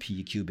on a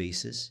PEQ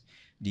basis.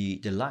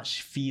 The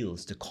large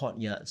fields, the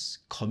courtyards,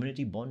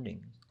 community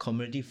bonding,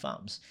 community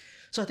farms.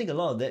 So I think a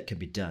lot of that can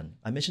be done.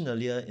 I mentioned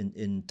earlier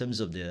in terms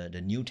of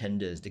the new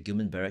tenders, the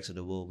Gilman Barracks of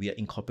the world, we are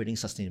incorporating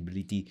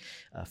sustainability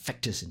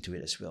factors into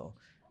it as well.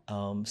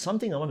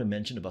 Something I want to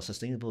mention about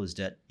sustainable is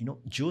that,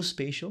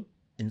 geospatial,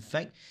 in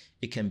fact,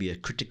 it can be a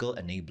critical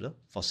enabler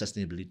for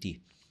sustainability.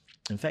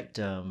 In fact,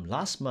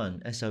 last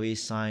month, SLA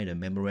signed a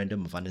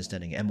Memorandum of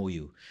Understanding,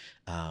 MOU,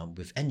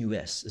 with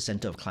NUS, the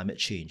Center of Climate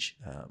Change,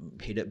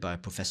 headed by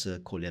Professor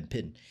Koh Lian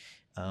Pin.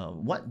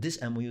 What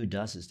this MOU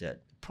does is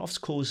that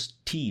ProfSco's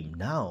team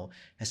now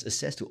has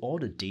access to all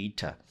the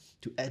data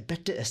to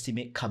better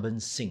estimate carbon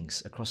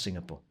sinks across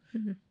Singapore.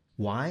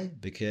 Why?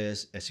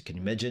 Because, as you can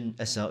imagine,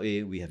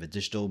 SLA, we have a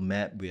digital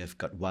map, we have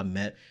got one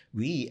map.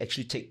 We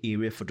actually take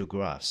area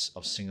photographs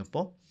of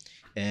Singapore,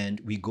 and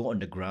we go on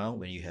the ground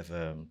when you have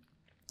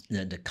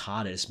the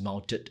car that is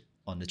mounted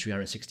on the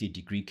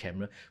 360-degree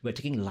camera. We're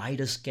taking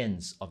LiDAR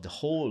scans of the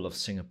whole of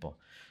Singapore.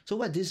 So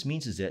what this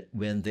means is that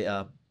when there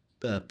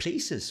are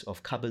places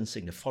of carbon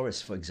sink, the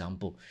forest, for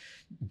example,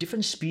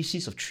 different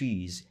species of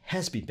trees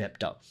has been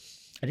mapped out.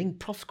 I think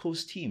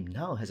ProfSco's team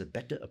now has a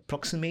better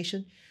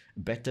approximation,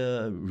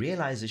 better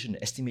realization,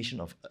 estimation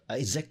of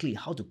exactly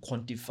how to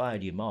quantify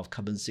the amount of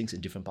carbon sinks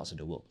in different parts of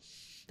the world.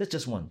 That's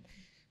just one.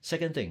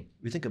 Second thing,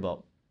 we think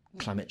about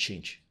climate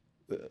change.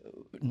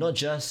 Not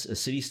just a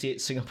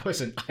city-state, Singapore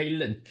is an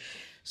island.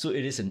 So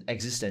it is an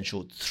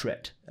existential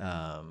threat.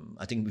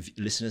 I think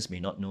listeners may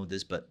not know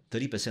this, but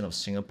 30% of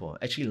Singapore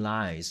actually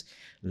lies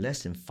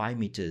less than 5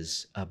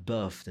 meters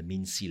above the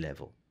mean sea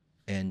level.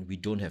 And we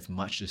don't have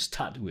much to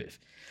start with.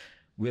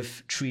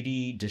 With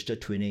 3D digital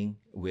twinning,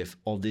 with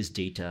all this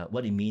data,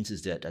 what it means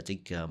is that I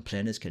think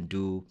planners can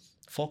do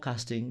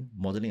forecasting,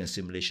 modeling, and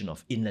simulation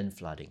of inland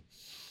flooding.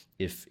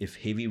 If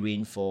heavy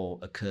rainfall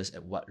occurs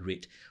at what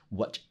rate,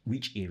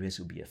 which areas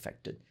will be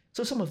affected.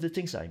 So some of the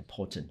things are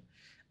important.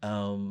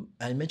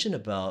 I mentioned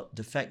about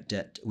the fact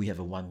that we have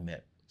a one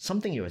map,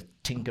 something you're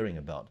tinkering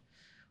about.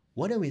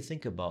 Why don't we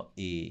think about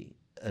a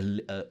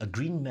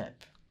green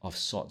map of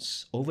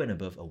sorts over and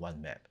above a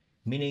one map?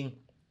 Meaning,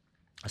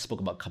 I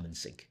spoke about carbon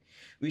sink.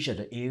 Which are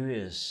the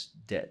areas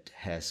that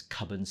has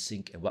carbon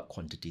sink and what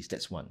quantities?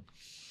 That's one.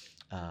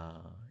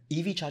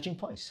 EV charging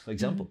points, for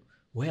example.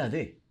 Where are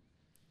they?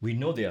 We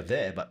know they are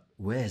there, but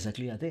where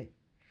exactly are they?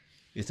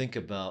 You think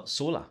about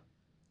solar.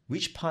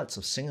 Which parts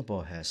of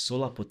Singapore has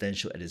solar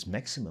potential at its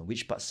maximum?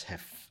 Which parts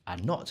are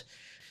not?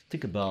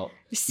 Think about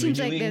it seems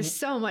like there's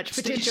so much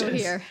potential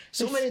here.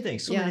 So many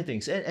things.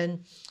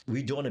 And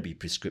we don't want to be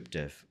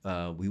prescriptive.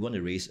 We want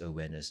to raise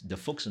awareness. The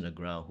folks on the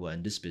ground who are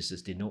in this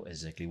business, they know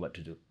exactly what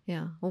to do.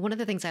 Yeah. Well, one of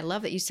the things I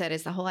love that you said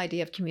is the whole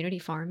idea of community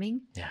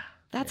farming. Yeah.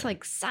 That's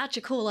like such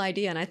a cool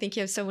idea. And I think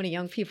you have so many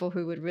young people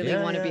who would really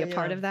want to be a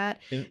part of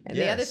that. And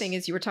the other thing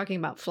is you were talking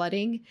about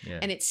flooding. Yeah.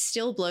 And it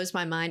still blows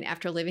my mind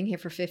after living here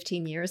for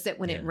 15 years that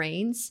when it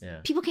rains,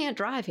 people can't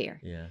drive here.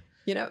 Yeah.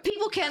 You know,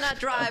 people cannot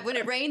drive when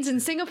it rains in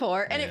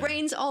Singapore, and it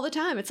rains all the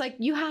time. It's like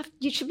you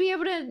should be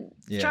able to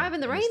drive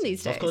in the rain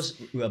these days. Of course,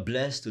 we are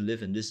blessed to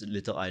live in this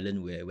little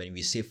island where when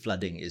we say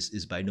flooding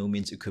is by no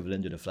means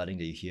equivalent to the flooding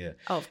that you hear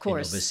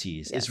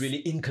overseas. Yes. It's really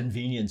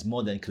inconvenience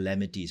more than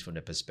calamities from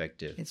the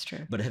perspective. It's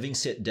true. But having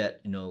said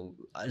that,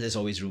 there's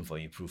always room for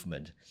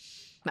improvement.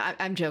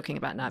 I'm joking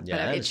about not,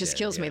 but it just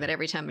kills me that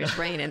every time there's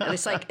rain, and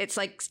it's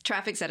like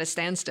traffic's at a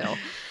standstill.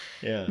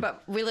 Yeah.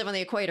 But we live on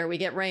the equator. We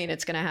get rain.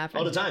 It's going to happen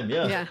all the time.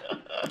 Yeah. Yeah.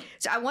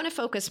 So I want to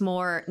focus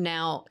more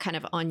now kind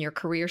of on your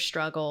career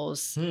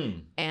struggles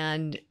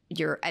and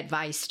your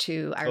advice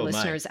to our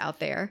listeners out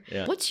there.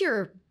 Yeah. What's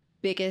your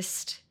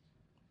biggest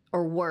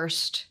or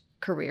worst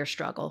career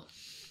struggle?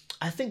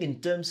 I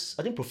think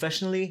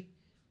professionally,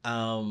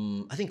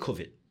 I think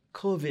COVID.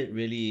 COVID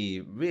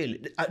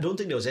really, I don't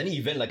think there was any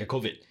event like a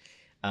COVID.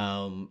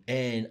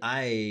 And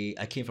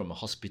I came from a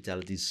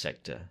hospitality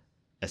sector.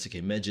 As you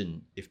can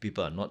imagine, if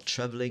people are not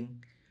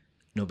traveling,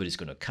 nobody's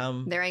going to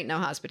come. There ain't no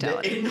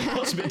hospitality. There ain't no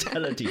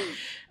hospitality.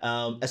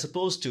 As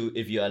opposed to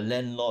if you're a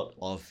landlord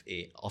of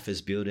a office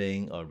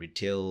building or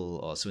retail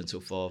or so and so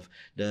forth,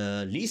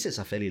 the leases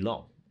are fairly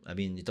long. I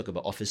mean, you talk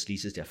about office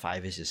leases, they're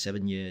 5 years,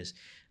 7 years.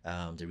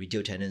 The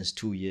retail tenants,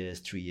 2 years,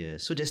 3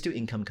 years. So there's still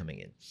income coming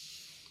in.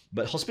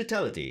 But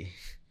hospitality,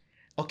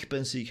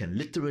 occupancy can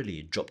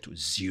literally drop to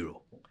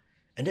zero.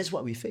 And that's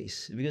what we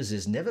face, because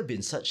there's never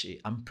been such an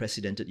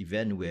unprecedented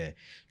event where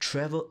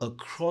travel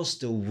across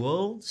the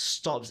world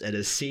stops at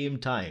the same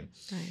time.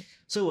 Right.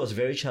 So it was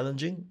very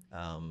challenging.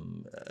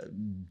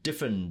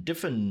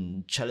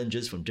 Different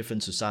challenges from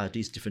different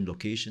societies, different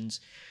locations,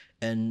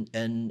 and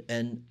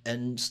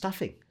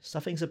staffing.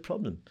 Staffing is a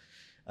problem.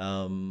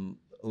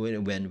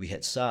 When we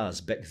had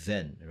SARS back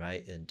then,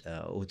 right, in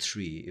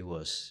 2003, it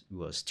was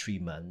 3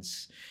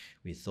 months.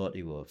 We thought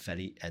it would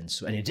fairly end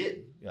soon, and it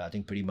did. I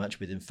think pretty much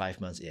within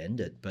 5 months it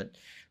ended. But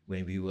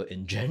when we were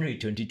in January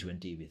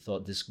 2020, we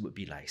thought this would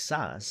be like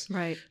SARS.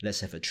 Right.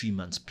 Let's have a 3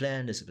 months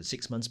plan. Let's have a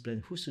 6 months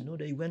plan. Who's to know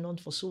that it went on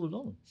for so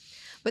long?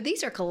 But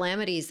these are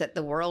calamities that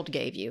the world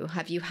gave you.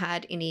 Have you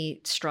had any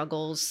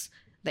struggles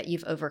that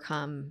you've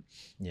overcome?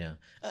 Yeah.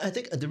 I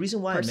think the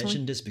reason why personally? I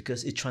mentioned this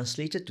because it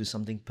translated to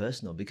something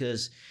personal,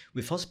 because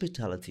with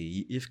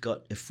hospitality, you've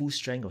got a full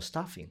strength of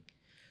staffing.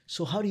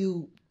 So how do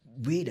you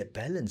weigh that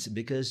balance?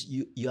 Because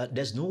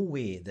there's no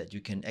way that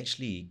you can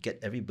actually get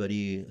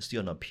everybody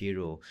still on a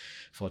payroll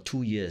for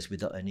 2 years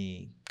without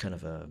any kind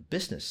of a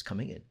business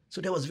coming in.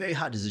 So that was very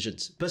hard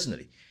decisions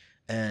personally.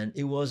 And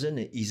it wasn't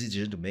an easy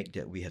decision to make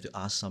that we have to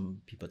ask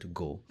some people to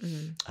go.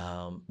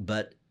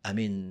 But I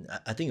mean,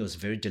 I think it was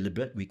very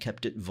deliberate. We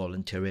kept it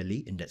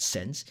voluntarily in that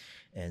sense.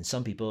 And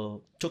some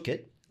people took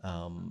it.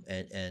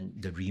 And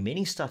the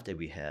remaining stuff that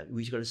we have,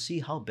 we got to see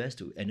how best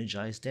to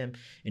energize them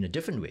in a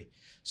different way.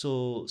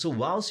 So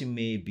whilst it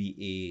may be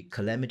a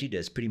calamity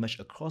that's pretty much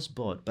across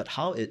board, but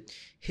how it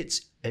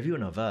hits every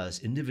one of us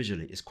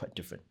individually is quite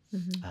different.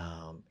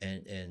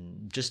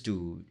 And just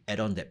to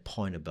add on that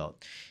point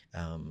about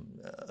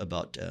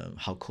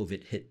how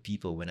COVID hit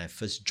people, when I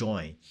first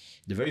joined,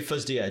 the very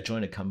first day I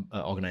joined an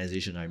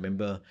organization, I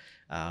remember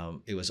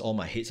it was all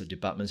my heads of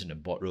departments in the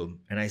boardroom,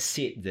 and I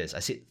said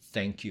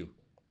thank you.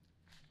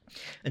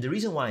 And the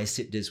reason why I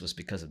said this was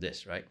because of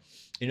this, right?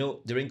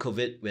 During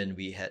COVID, when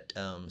we had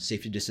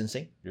safety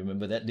distancing,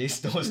 remember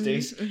those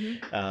days,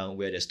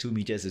 where there's 2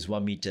 meters, there's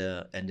 1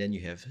 meter, and then you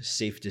have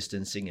safe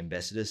distancing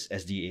ambassadors,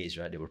 SDAs,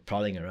 right? They were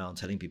prowling around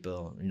telling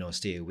people,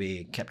 stay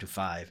away, kept to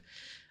 5.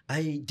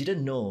 I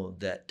didn't know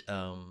that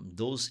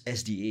those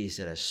SDAs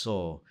that I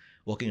saw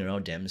walking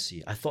around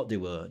Dempsey, I thought they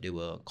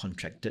were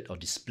contracted or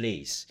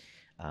displaced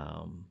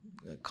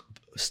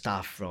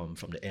staff from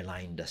the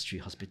airline industry,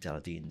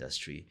 hospitality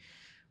industry.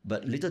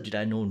 But little did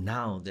I know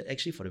now that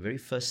actually for the very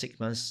first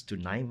 6 months to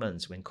 9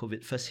 months when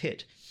COVID first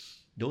hit,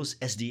 those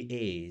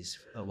SDAs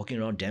walking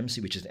around Dempsey,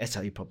 which is an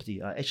SRA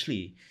property, are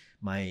actually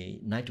my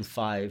 9 to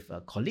 5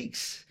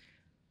 colleagues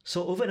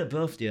So over and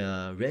above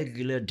their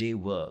regular day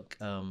work,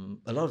 a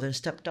lot of them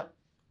stepped up,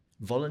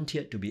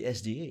 volunteered to be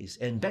SDAs.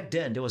 And back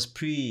then, that was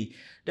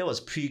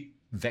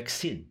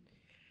pre-vaccine.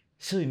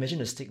 So imagine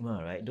the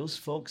stigma, right? Those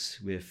folks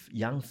with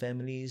young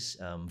families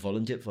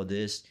volunteered for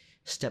this,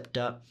 stepped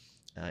up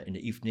in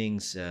the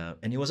evenings,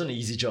 and it wasn't an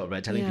easy job,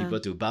 right? Telling people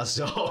to buzz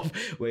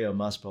off, wear your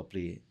mask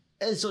properly.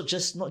 And so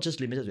not just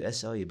limited to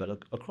SLA, but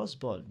across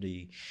board,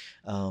 the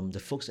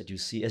folks that you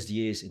see,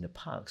 SDAs in the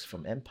parks,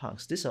 from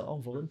MParks, these are all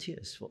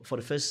volunteers for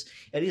the first,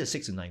 at least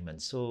 6 to 9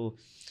 months. So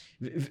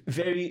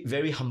very,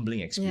 very humbling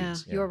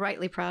experience. Yeah, you're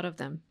rightly proud of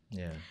them.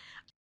 Yeah.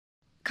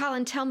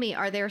 Colin, tell me,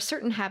 are there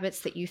certain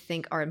habits that you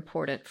think are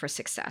important for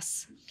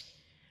success?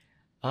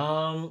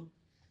 When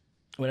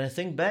I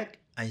think back,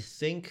 I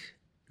think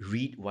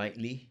read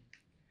widely.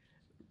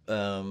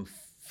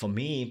 For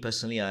me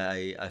personally,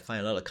 I find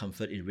a lot of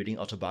comfort in reading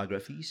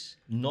autobiographies,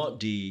 not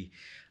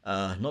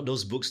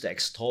those books that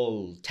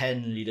extol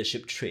 10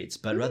 leadership traits,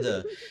 but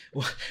rather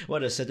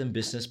what a certain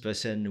business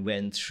person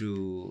went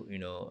through.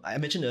 I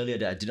mentioned earlier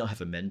that I did not have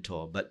a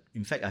mentor, but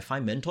in fact, I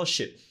find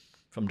mentorship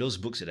from those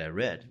books that I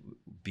read,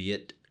 be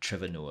it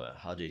Trevor Noah,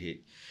 how did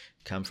he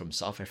come from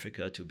South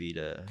Africa to be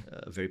the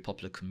very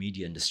popular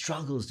comedian, the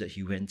struggles that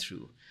he went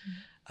through.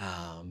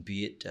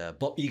 Be it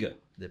Bob Iger,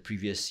 the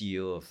previous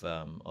CEO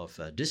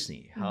of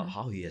Disney,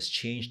 how he has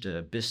changed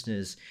the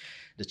business,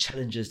 the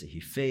challenges that he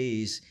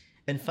faced.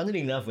 And funnily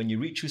enough, when you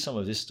read through some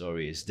of these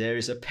stories, there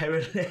is a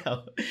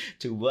parallel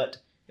to what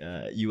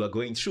you are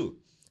going through.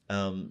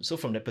 So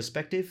from that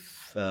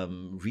perspective,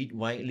 read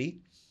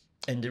widely.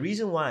 And the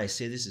reason why I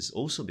say this is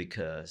also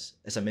because,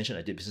 as I mentioned,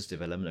 I did business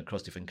development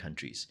across different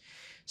countries.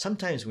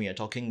 Sometimes when you're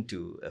talking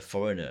to a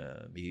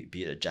foreigner, be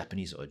it a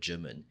Japanese or a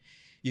German,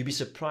 you'll be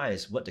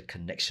surprised what the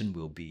connection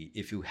will be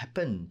if you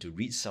happen to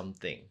read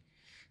something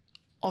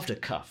off the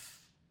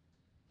cuff,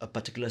 a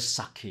particular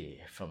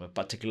sake from a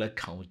particular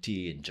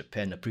county in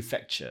Japan, a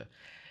prefecture.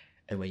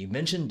 And when you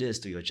mention this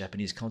to your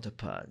Japanese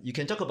counterpart, you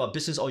can talk about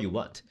business all you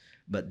want,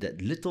 but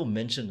that little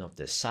mention of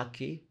the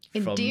sake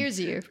endears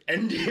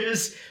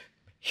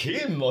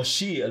him or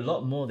she a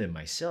lot more than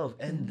myself.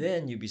 And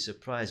then you'll be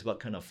surprised what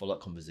kind of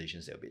follow-up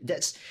conversations there'll be.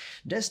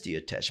 That's the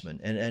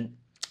attachment.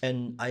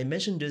 And I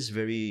mentioned this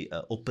very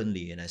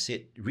openly, and I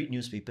said read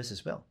newspapers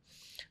as well.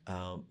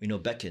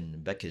 Back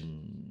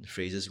in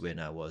phrases when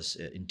I was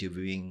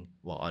interviewing,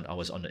 I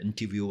was on the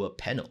interviewer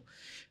panel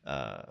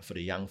for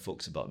the young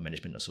folks about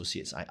management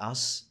associates. I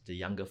asked the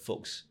younger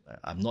folks,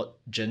 I'm not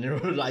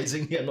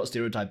generalizing here, I'm not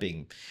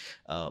stereotyping,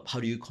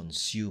 how do you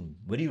consume?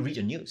 Where do you read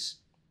your news?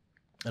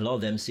 A lot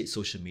of them said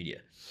social media.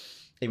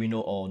 And we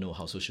all know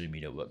how social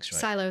media works,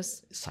 right?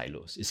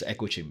 Silos. It's an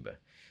echo chamber.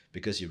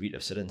 Because you read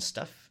a certain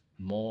stuff,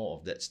 more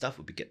of that stuff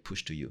will get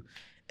pushed to you.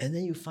 And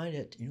then you find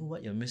that,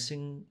 you're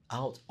missing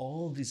out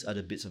all these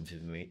other bits of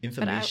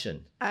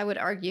information. But I would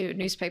argue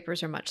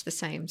newspapers are much the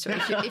same. So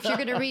if you're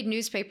going to read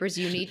newspapers,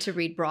 you need to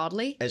read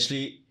broadly.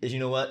 Actually, you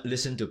know what?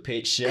 Listen to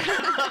Paige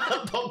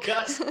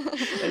podcast.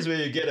 That's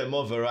where you get a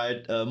more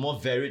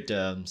varied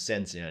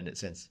sense, in that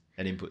sense,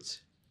 and inputs.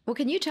 Well,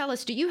 can you tell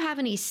us, do you have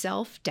any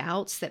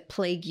self-doubts that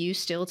plague you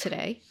still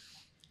today?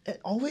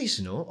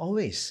 Always,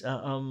 always.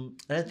 And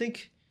I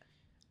think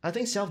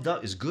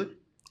self-doubt is good.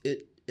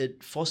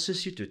 It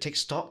forces you to take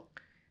stock,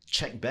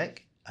 check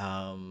back.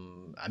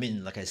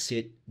 Like I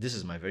said, this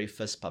is my very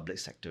first public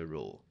sector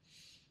role.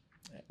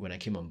 When I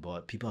came on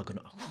board, people are going,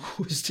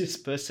 who is this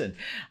person?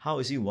 How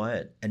is he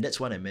wired? And that's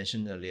what I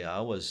mentioned earlier.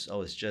 I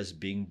was just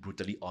being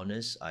brutally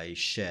honest. I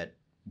shared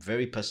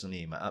very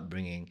personally my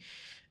upbringing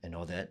and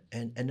all that.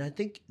 And I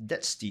think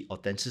that's the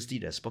authenticity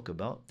that I spoke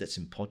about. That's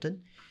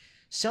important.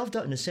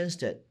 Self-doubt in the sense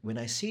that when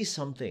I say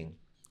something,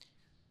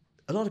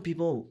 a lot of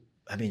people,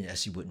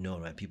 as you would know,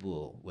 right,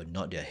 people would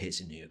nod their heads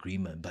in the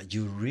agreement, but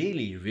you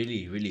really,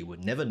 really, really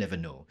would never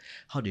know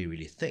how they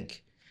really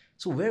think.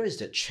 So where is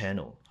that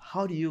channel?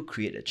 How do you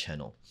create a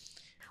channel?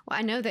 Well,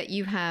 I know that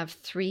you have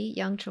 3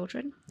 young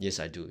children.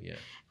 Yes, I do, yeah.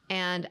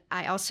 And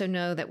I also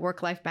know that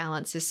work-life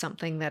balance is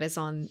something that is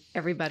on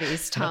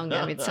everybody's tongue.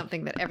 It's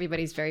something that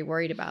everybody's very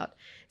worried about.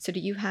 So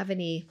do you have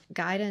any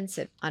guidance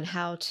on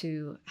how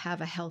to have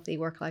a healthy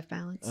work-life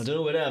balance? I don't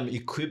know whether I'm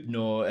equipped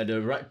nor at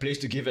the right place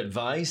to give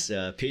advice.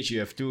 Paige, you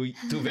have two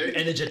very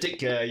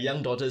energetic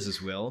young daughters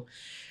as well.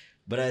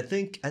 But I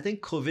think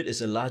COVID is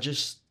the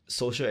largest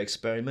social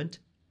experiment.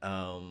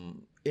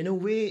 In a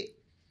way,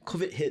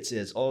 COVID hits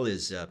as all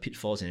its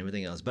pitfalls and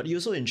everything else. But you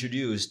also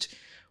introduced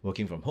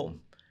working from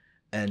home.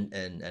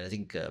 And I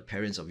think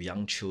parents of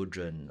young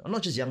children, or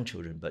not just young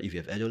children, but if you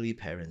have elderly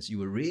parents,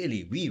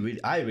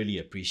 I really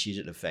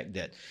appreciated the fact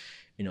that,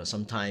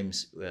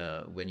 sometimes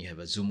when you have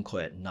a Zoom call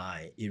at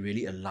night, it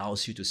really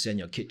allows you to send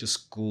your kid to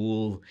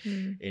school,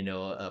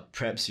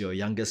 perhaps your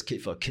youngest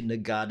kid for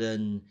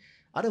kindergarten.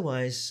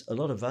 Otherwise, a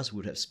lot of us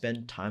would have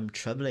spent time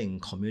traveling,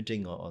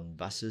 commuting on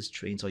buses,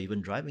 trains, or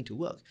even driving to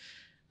work.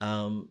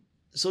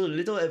 So the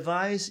little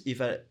advice,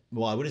 I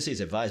wouldn't say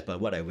it's advice, but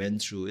what I went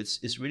through,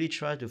 it's really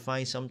try to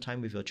find some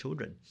time with your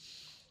children.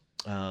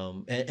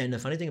 And the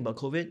funny thing about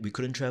COVID, we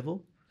couldn't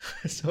travel.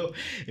 So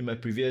in my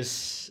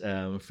previous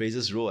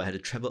Frasers role, I had to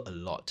travel a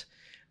lot.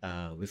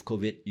 With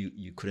COVID,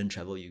 you couldn't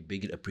travel. You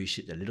begin to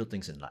appreciate the little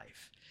things in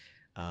life.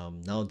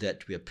 Now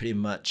that we are pretty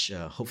much,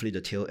 hopefully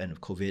the tail end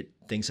of COVID,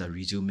 things are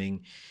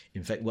resuming.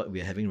 In fact, what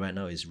we're having right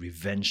now is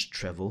revenge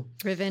travel.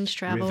 Revenge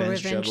travel,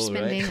 revenge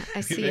spending. Right?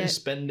 I see revenge it.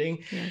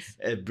 spending. Yes.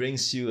 It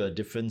brings you a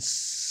different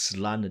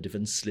slant, a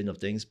different slant of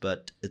things,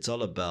 but it's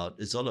all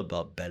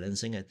about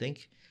balancing, I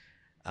think,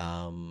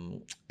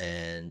 and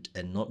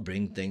not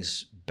bring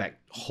things back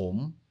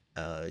home.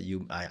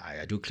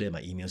 I do clear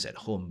my emails at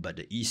home, but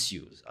the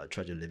issues, I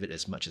try to live it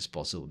as much as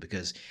possible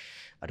because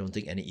I don't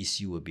think any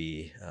issue will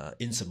be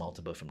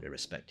insurmountable from their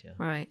respect. Yeah.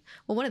 Right.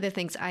 Well, one of the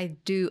things I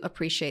do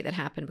appreciate that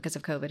happened because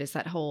of COVID is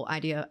that whole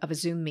idea of a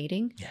Zoom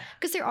meeting. Yeah.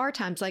 Because there are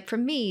times, like for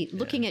me,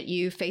 looking at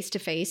you face to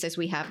face as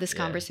we have this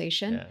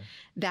conversation,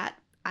 that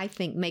I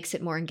think makes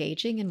it more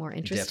engaging and more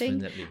interesting.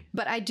 Definitely.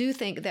 But I do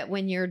think that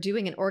when you're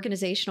doing an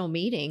organizational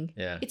meeting,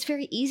 it's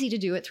very easy to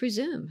do it through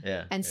Zoom.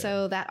 And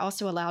so that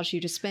also allows you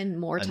to spend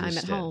more time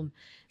at home.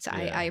 So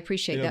I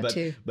appreciate that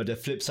too. But the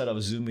flip side of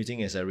a Zoom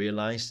meeting is I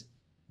realized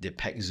they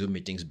pack Zoom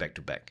meetings back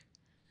to back.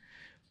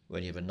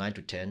 When you have a 9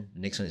 to 10, the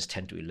next one is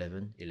 10 to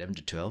 11, 11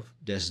 to 12.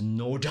 There's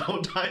no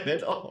downtime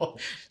at all.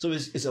 So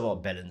it's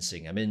about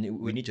balancing. I mean,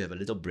 we need to have a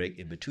little break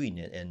in between,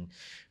 and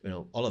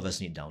all of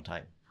us need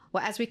downtime.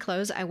 Well, as we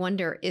close, I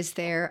wonder, is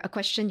there a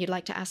question you'd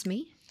like to ask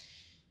me?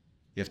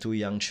 You have 2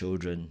 young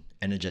children,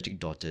 energetic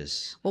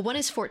daughters. Well, one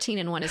is 14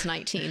 and one is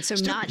 19, so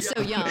not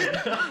so young.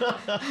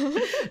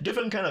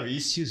 Different kind of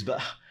issues,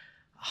 but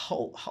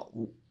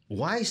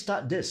why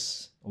start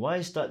this?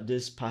 Why start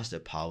this Past the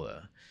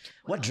Power?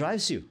 What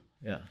drives you?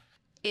 Yeah.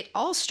 It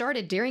all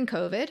started during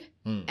COVID,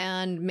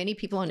 and many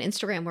people on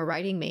Instagram were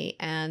writing me,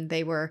 and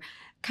they were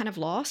kind of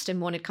lost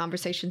and wanted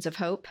conversations of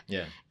hope.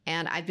 Yeah.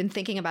 And I've been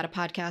thinking about a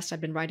podcast. I've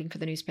been writing for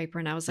the newspaper,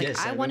 and I was like, Yes,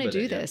 I want to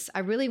do this. I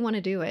really want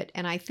to do it.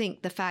 And I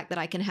think the fact that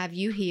I can have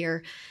you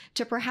here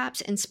to perhaps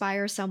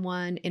inspire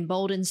someone,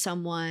 embolden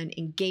someone,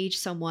 engage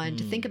someone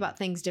to think about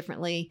things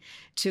differently,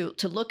 to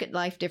look at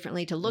life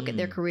differently, to look at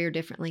their career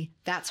differently.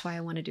 That's why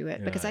I want to do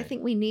it, because I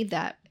think we need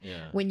that.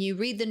 Yeah. When you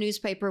read the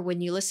newspaper, when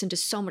you listen to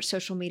so much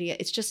social media,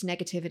 it's just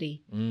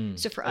negativity.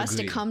 So for us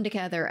to come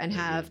together and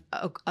have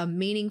a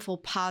meaningful,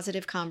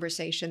 positive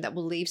conversation that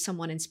will leave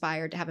someone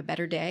inspired to have a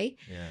better day,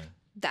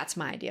 that's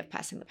my idea of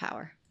passing the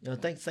power.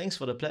 Thanks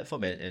for the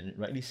platform, and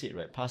rightly said,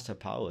 right? Past the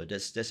power.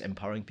 That's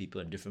empowering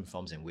people in different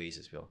forms and ways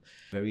as well.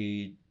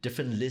 Very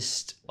different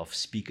list of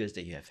speakers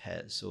that you have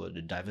had. So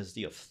the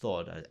diversity of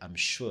thought, I'm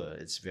sure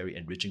it's very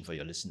enriching for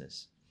your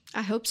listeners.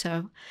 I hope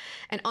so.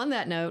 And on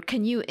that note,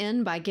 can you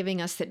end by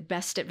giving us that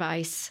best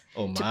advice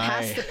to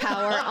pass the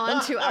power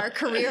on to our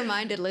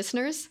career-minded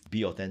listeners?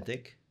 Be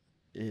authentic.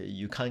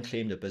 You can't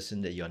claim the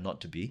person that you're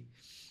not to be.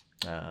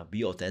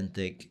 Be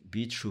authentic,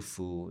 be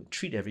truthful,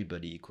 treat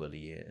everybody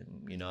equally.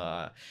 And,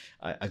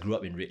 I grew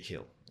up in Red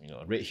Hill.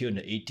 Red Hill in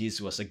the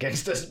 80s was a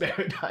gangster's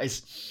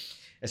paradise.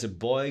 As a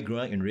boy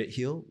growing up in Red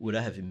Hill, would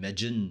I have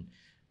imagined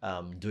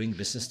doing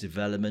business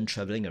development,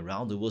 traveling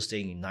around the world,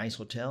 staying in nice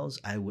hotels?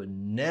 I would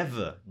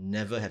never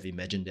have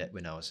imagined that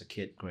when I was a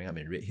kid growing up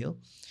in Red Hill.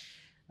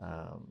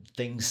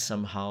 Things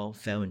somehow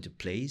fell into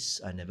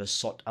place. I never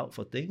sought out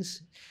for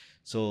things.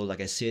 So like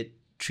I said,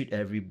 treat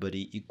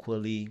everybody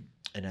equally.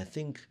 And I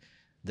think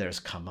there's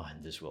karma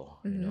in this world.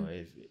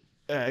 If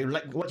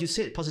like what you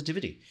said,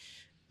 positivity.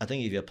 I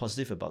think if you're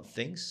positive about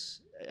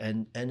things,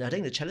 and I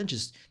think the challenge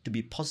is to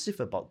be positive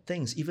about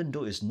things, even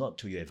though it's not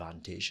to your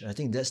advantage. I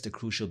think that's the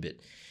crucial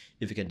bit.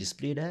 If you can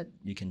display that,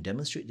 you can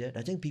demonstrate that,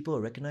 I think people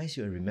will recognize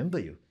you and remember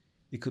you.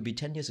 It could be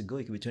 10 years ago,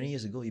 it could be 20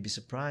 years ago. You'd be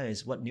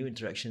surprised what new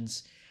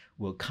interactions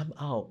will come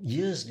out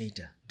years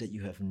later that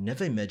you have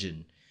never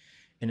imagined,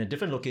 in a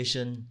different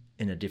location,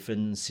 in a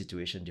different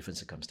situation, different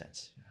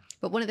circumstance.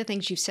 But one of the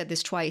things you've said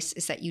this twice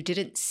is that you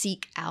didn't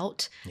seek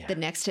out the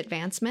next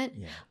advancement,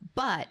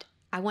 but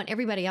I want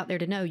everybody out there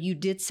to know you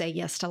did say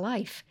yes to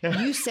life.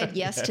 You said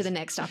yes to the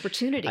next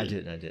opportunity. I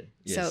did.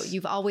 Yes. So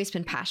you've always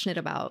been passionate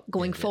about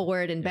going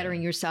forward and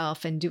bettering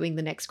yourself and doing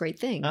the next great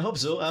thing. I hope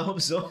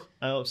so.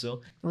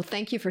 Well,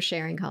 thank you for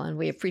sharing, Colin.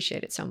 We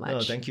appreciate it so much.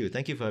 Oh, thank you.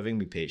 Thank you for having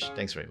me, Paige.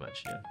 Thanks very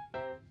much.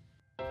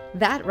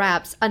 That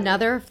wraps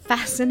another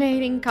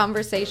fascinating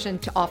conversation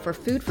to offer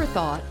food for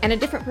thought and a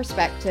different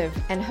perspective,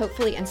 and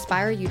hopefully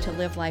inspire you to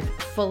live life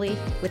fully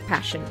with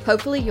passion.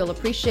 Hopefully you'll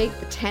appreciate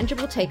the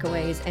tangible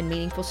takeaways and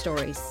meaningful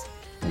stories.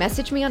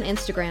 Message me on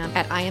Instagram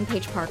at I am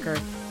Paige Parker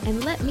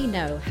and let me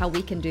know how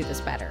we can do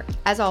this better.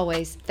 As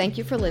always, thank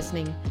you for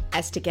listening,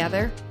 as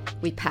together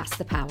we pass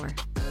the power.